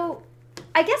 So,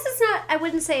 I guess it's not, I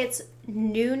wouldn't say it's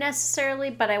new necessarily,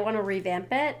 but I want to revamp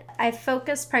it. I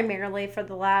focused primarily for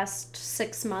the last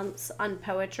 6 months on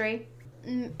poetry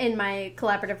in my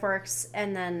collaborative works,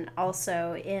 and then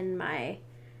also in my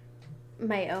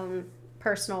own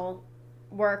personal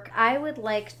work. I would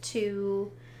like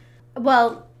to,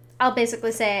 well, I'll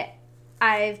basically say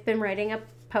I've been writing a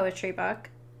poetry book,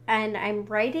 and I'm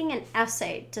writing an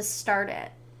essay to start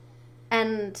it.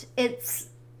 And it's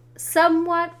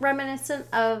somewhat reminiscent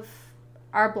of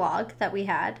our blog that we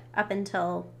had up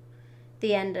until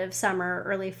the end of summer,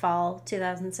 early fall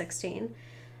 2016.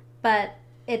 But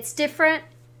it's different.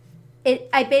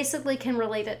 I basically can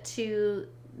relate it to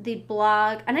the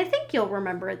blog, and I think you'll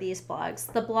remember these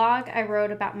blogs. The blog I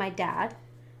wrote about my dad,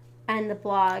 and the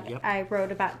blog I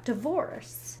wrote about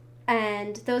divorce.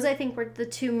 And those, I think, were the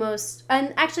two most...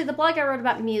 And actually, the blog I wrote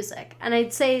about music. And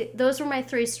I'd say those were my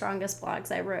 3 strongest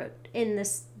blogs I wrote in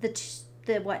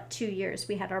the 2 years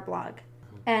we had our blog.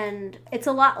 And it's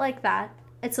a lot like that.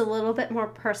 It's a little bit more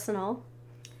personal.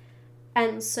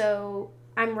 And so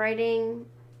I'm writing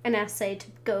an essay to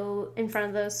go in front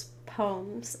of those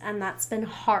poems. And that's been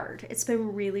hard. It's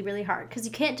been really, really hard. Because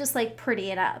you can't just, like,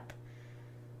 pretty it up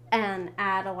and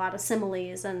add a lot of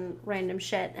similes and random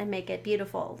shit and make it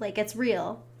beautiful. Like, it's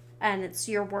real, and it's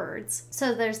your words.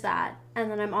 So there's that.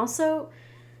 And then I'm also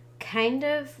kind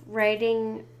of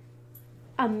writing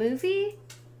a movie.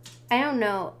 I don't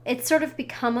know. It's sort of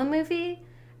become a movie,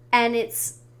 and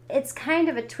it's kind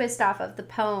of a twist off of the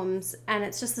poems, and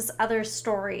it's just this other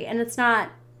story, and it's not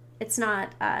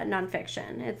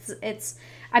nonfiction.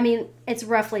 It's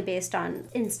roughly based on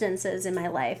instances in my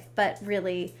life, but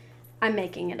really I'm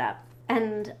making it up.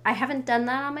 And I haven't done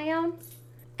that on my own.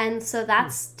 And so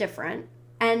that's different.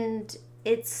 And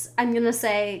I'm going to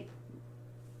say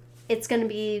it's going to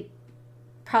be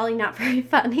probably not very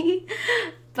funny,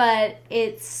 but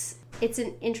it's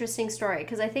an interesting story.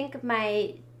 Because I think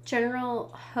my general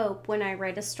hope when I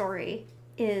write a story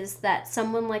is that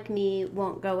someone like me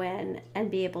won't go in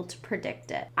and be able to predict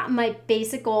it. My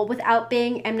basic goal, without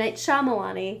being M. Night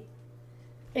Shyamalan-y,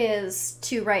 is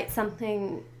to write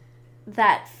something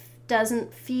that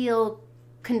doesn't feel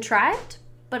contrived,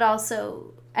 but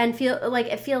also, and feel like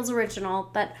it feels original,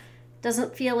 but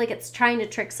doesn't feel like it's trying to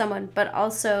trick someone, but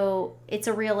also it's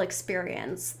a real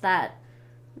experience that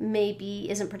maybe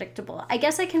isn't predictable. I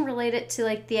guess I can relate it to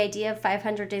like the idea of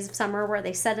 500 Days of Summer, where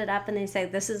they set it up and they say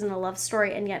this isn't a love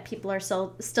story, and yet people are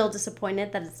still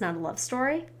disappointed that it's not a love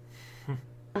story.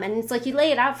 And it's like you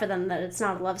lay it out for them that it's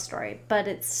not a love story, but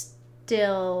it's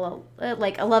still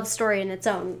like a love story in its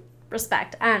own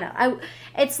respect. I don't know.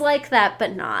 It's like that,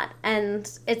 but not. And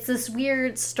it's this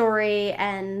weird story,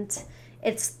 and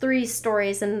it's 3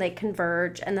 stories, and they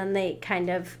converge, and then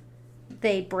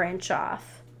they branch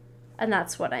off. And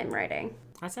that's what I'm writing.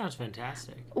 That sounds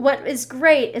fantastic. What is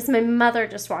great is my mother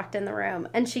just walked in the room,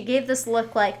 and she gave this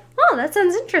look like, oh, that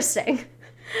sounds interesting.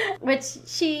 Which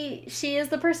she is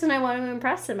the person I want to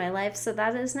impress in my life, so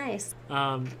that is nice.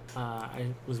 I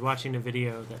was watching a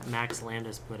video that Max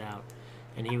Landis put out,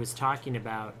 and he was talking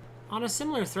about, on a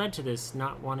similar thread to this,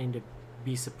 not wanting to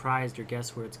be surprised or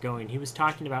guess where it's going. He was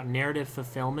talking about narrative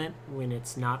fulfillment when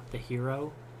it's not the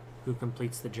hero who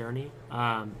completes the journey.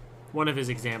 One of his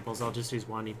examples, I'll just use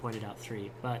one, he pointed out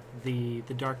 3, but the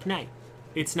Dark Knight.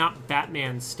 It's not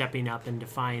Batman stepping up and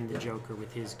defying the Joker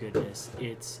with his goodness.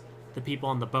 It's the people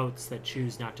on the boats that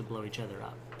choose not to blow each other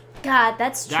up. God,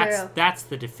 that's true. That's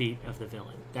the defeat of the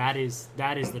villain. That is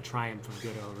the triumph of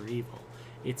good over evil.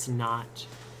 It's not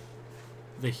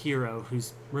the hero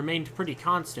who's remained pretty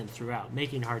constant throughout,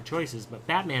 making hard choices, but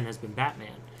Batman has been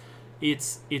Batman.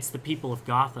 It's the people of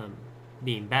Gotham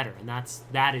being better, and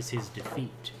that is his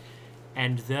defeat.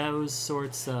 And those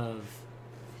sorts of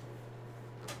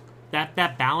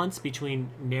that balance between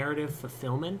narrative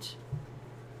fulfillment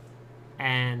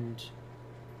and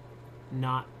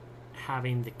not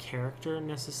having the character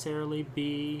necessarily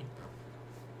be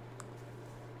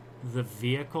the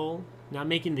vehicle, not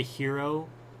making the hero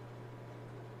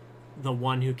the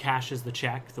one who cashes the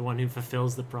check, the one who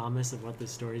fulfills the promise of what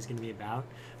this story is going to be about,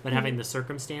 but having the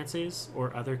circumstances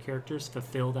or other characters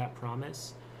fulfill that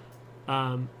promise,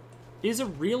 is a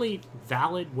really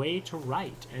valid way to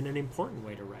write, and an important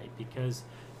way to write, because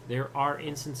there are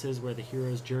instances where the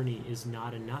hero's journey is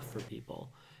not enough for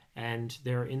people, and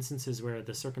there are instances where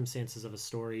the circumstances of a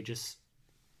story just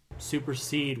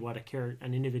supersede what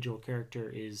an individual character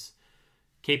is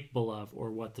capable of, or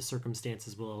what the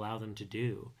circumstances will allow them to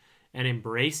do. And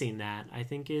embracing that, I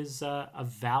think, is a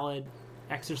valid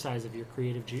exercise of your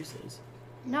creative juices.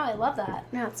 No, I love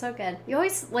that. No, it's so good. You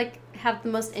always have the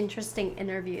most interesting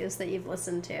interviews that you've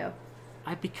listened to.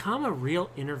 I've become a real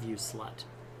interview slut,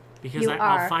 because You are.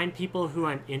 I'll find people who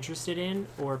I'm interested in,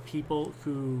 or people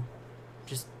who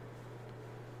just...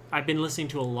 I've been listening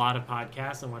to a lot of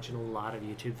podcasts and watching a lot of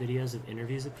YouTube videos of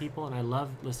interviews of people, and I love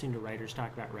listening to writers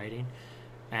talk about writing.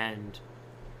 And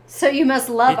so you must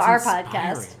love it's our inspiring.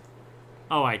 podcast.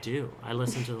 Oh, I do. I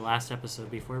listened to the last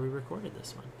episode before we recorded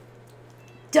this one.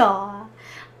 Duh.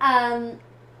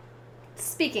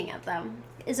 Speaking of them,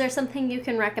 is there something you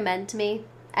can recommend to me,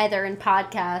 either in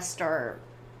podcast or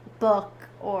book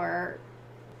or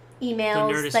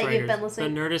emails that you've been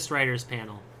listening? The Nerdist Writers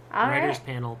Panel. All Writers right.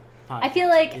 Panel podcast. I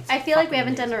feel like we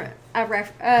haven't amazing. done a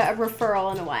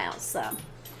referral in a while, so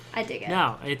I dig it.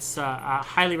 No, it's I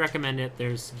highly recommend it.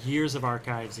 There's years of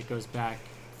archives. It goes back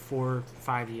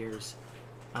 4-5 years.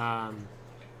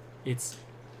 It's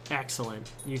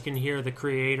excellent. You can hear the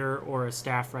creator or a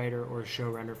staff writer or a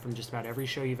showrunner from just about every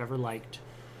show you've ever liked.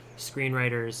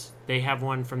 Screenwriters. They have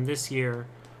one from this year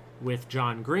with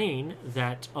John Green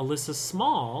that Alyssa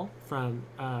Small from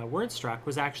Wordstruck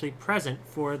was actually present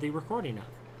for the recording of.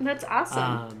 That's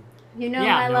awesome. My no,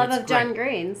 love it's of John great.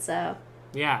 Green, so...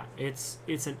 Yeah, it's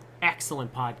an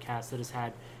excellent podcast that has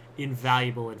had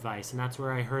invaluable advice, and that's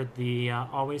where I heard the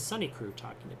Always Sunny crew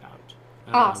talking about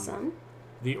Awesome.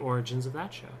 the origins of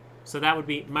that show. So that would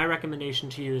be my recommendation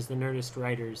to you, is the Nerdist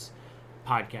Writers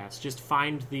podcast. Just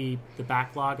find the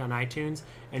backlog on iTunes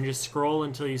and just scroll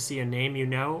until you see a name you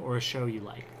know or a show you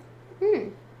like.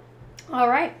 All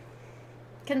right.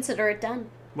 Consider it done.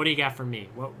 What do you got for me?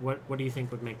 What do you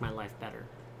think would make my life better?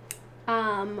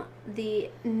 The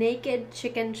Naked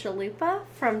Chicken Chalupa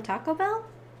from Taco Bell.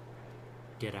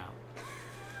 Get out.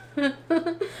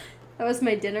 That was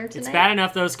my dinner tonight. It's bad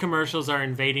enough those commercials are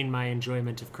invading my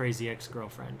enjoyment of Crazy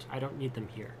Ex-Girlfriend. I don't need them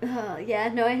here.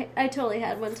 Yeah, no, I totally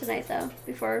had one tonight, though,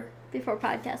 before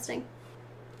podcasting.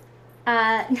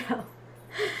 No.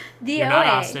 The You're OA. not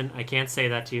Austin. I can't say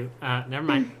that to you. Never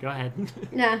mind. Go ahead.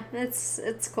 No,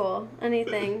 it's cool.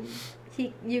 Anything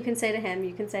you can say to him,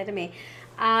 you can say to me.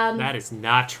 That is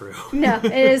not true. No,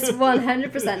 it is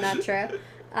 100% not true.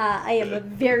 I am a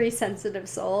very sensitive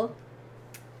soul.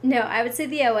 No, I would say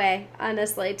the OA,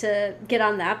 honestly, to get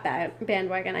on that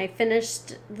bandwagon. I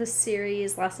finished the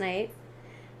series last night.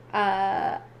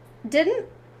 I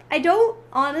don't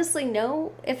honestly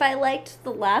know if I liked the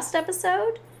last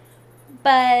episode,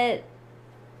 but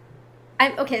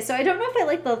Okay, so I don't know if I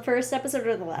liked the first episode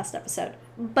or the last episode,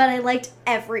 but I liked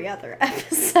every other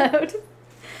episode.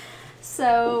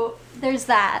 So there's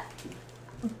that.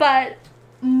 But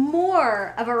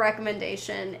more of a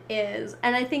recommendation is,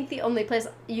 and I think the only place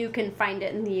you can find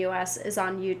it in the US is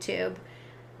on YouTube.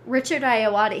 Richard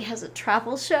Ayoade has a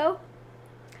travel show.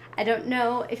 I don't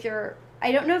know if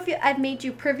I've made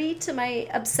you privy to my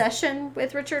obsession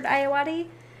with Richard Ayoade,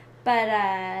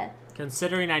 but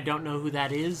considering I don't know who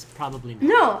that is, probably not.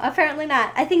 No, apparently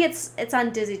not. I think it's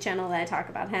on Disney Channel that I talk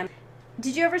about him.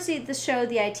 Did you ever see the show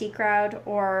The IT Crowd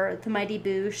or The Mighty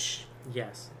Boosh?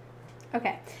 Yes.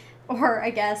 Okay. Or I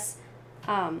guess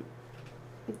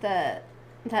that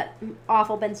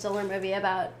awful Ben Stiller movie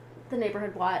about the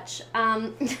Neighborhood Watch.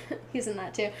 He's in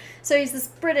that too. So he's this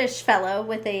British fellow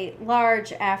with a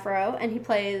large afro, and he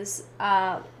plays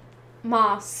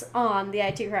Moss on The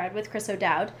IT Crowd with Chris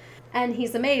O'Dowd, and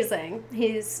he's amazing.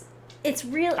 It's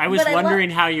real. I was wondering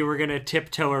how you were gonna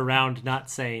tiptoe around not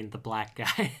saying the black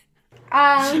guy.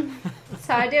 That's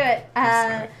how I do it.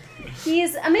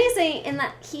 He's amazing in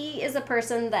that he is a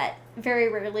person that very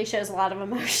rarely shows a lot of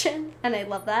emotion, and I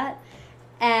love that.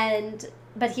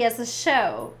 But he has a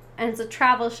show, and it's a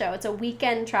travel show. It's a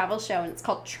weekend travel show, and it's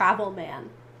called Travel Man.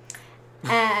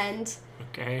 And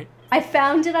okay. I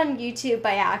found it on YouTube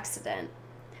by accident,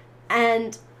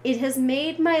 and it has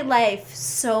made my life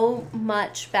so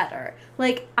much better.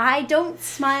 Like, I don't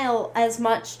smile as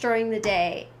much during the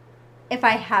day if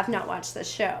I have not watched this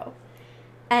show.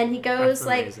 And he goes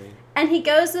with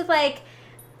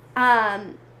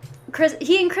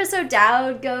he and Chris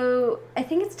O'Dowd go, I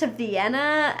think it's to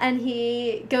Vienna, and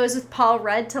he goes with Paul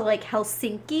Rudd to like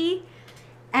Helsinki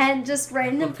and just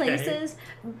random places.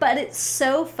 But it's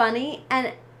so funny,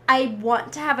 and I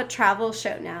want to have a travel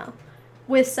show now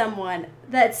with someone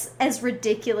that's as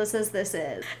ridiculous as this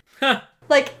is.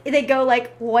 Like, they go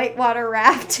like whitewater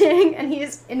rafting and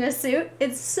he's in a suit.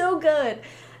 It's so good.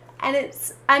 And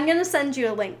I'm going to send you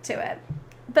a link to it.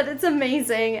 But it's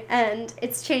amazing, and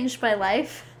it's changed my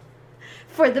life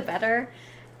for the better.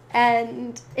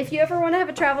 And if you ever want to have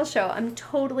a travel show, I'm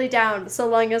totally down, so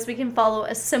long as we can follow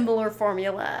a similar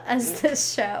formula as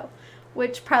this show,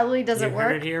 which probably doesn't work.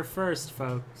 You heard it here first,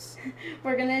 folks.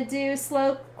 We're going to do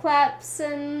slow claps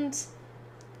and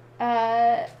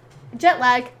jet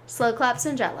lag. Slow claps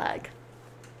and jet lag.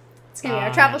 It's going to be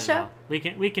our travel show. No.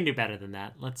 We can do better than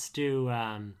that. Let's do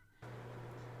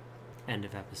end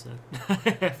of episode.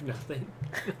 I have nothing.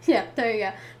 Yeah, there you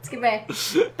go. It's goodbye.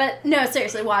 But no,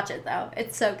 seriously, watch it though.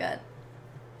 It's so good.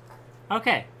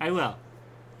 Okay, I will.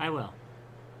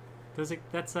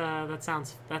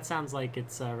 That sounds like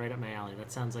it's right up my alley.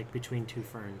 That sounds like Between Two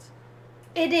Ferns.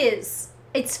 It is.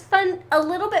 It's fun, a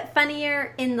little bit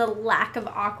funnier in the lack of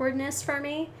awkwardness for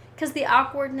me, because the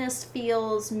awkwardness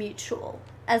feels mutual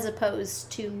as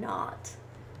opposed to not.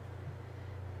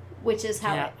 Which is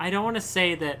how I don't want to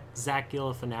say that Zach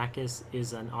Galifianakis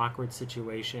is an awkward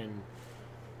situation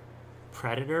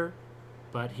predator,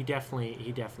 but he definitely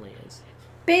is.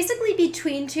 Basically,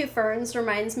 Between Two Ferns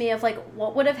reminds me of like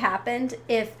what would have happened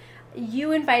if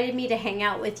you invited me to hang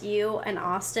out with you and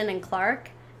Austin and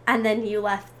Clark, and then you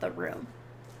left the room.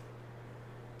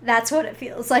 That's what it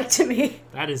feels like to me.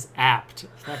 That is apt.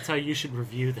 That's how you should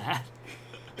review that.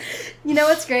 You know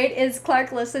what's great is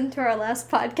Clark listened to our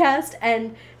last podcast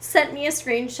and sent me a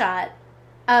screenshot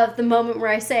of the moment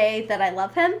where I say that I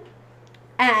love him,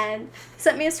 and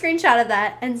sent me a screenshot of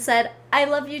that and said, I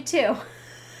love you too.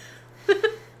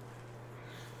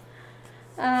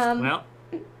 Well,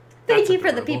 thank you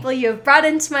for the people you have brought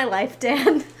into my life,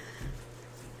 Dan.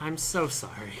 I'm so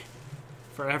sorry.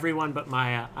 For everyone but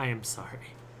Maya, I am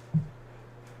sorry.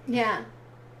 Yeah.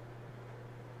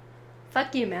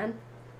 Fuck you, man.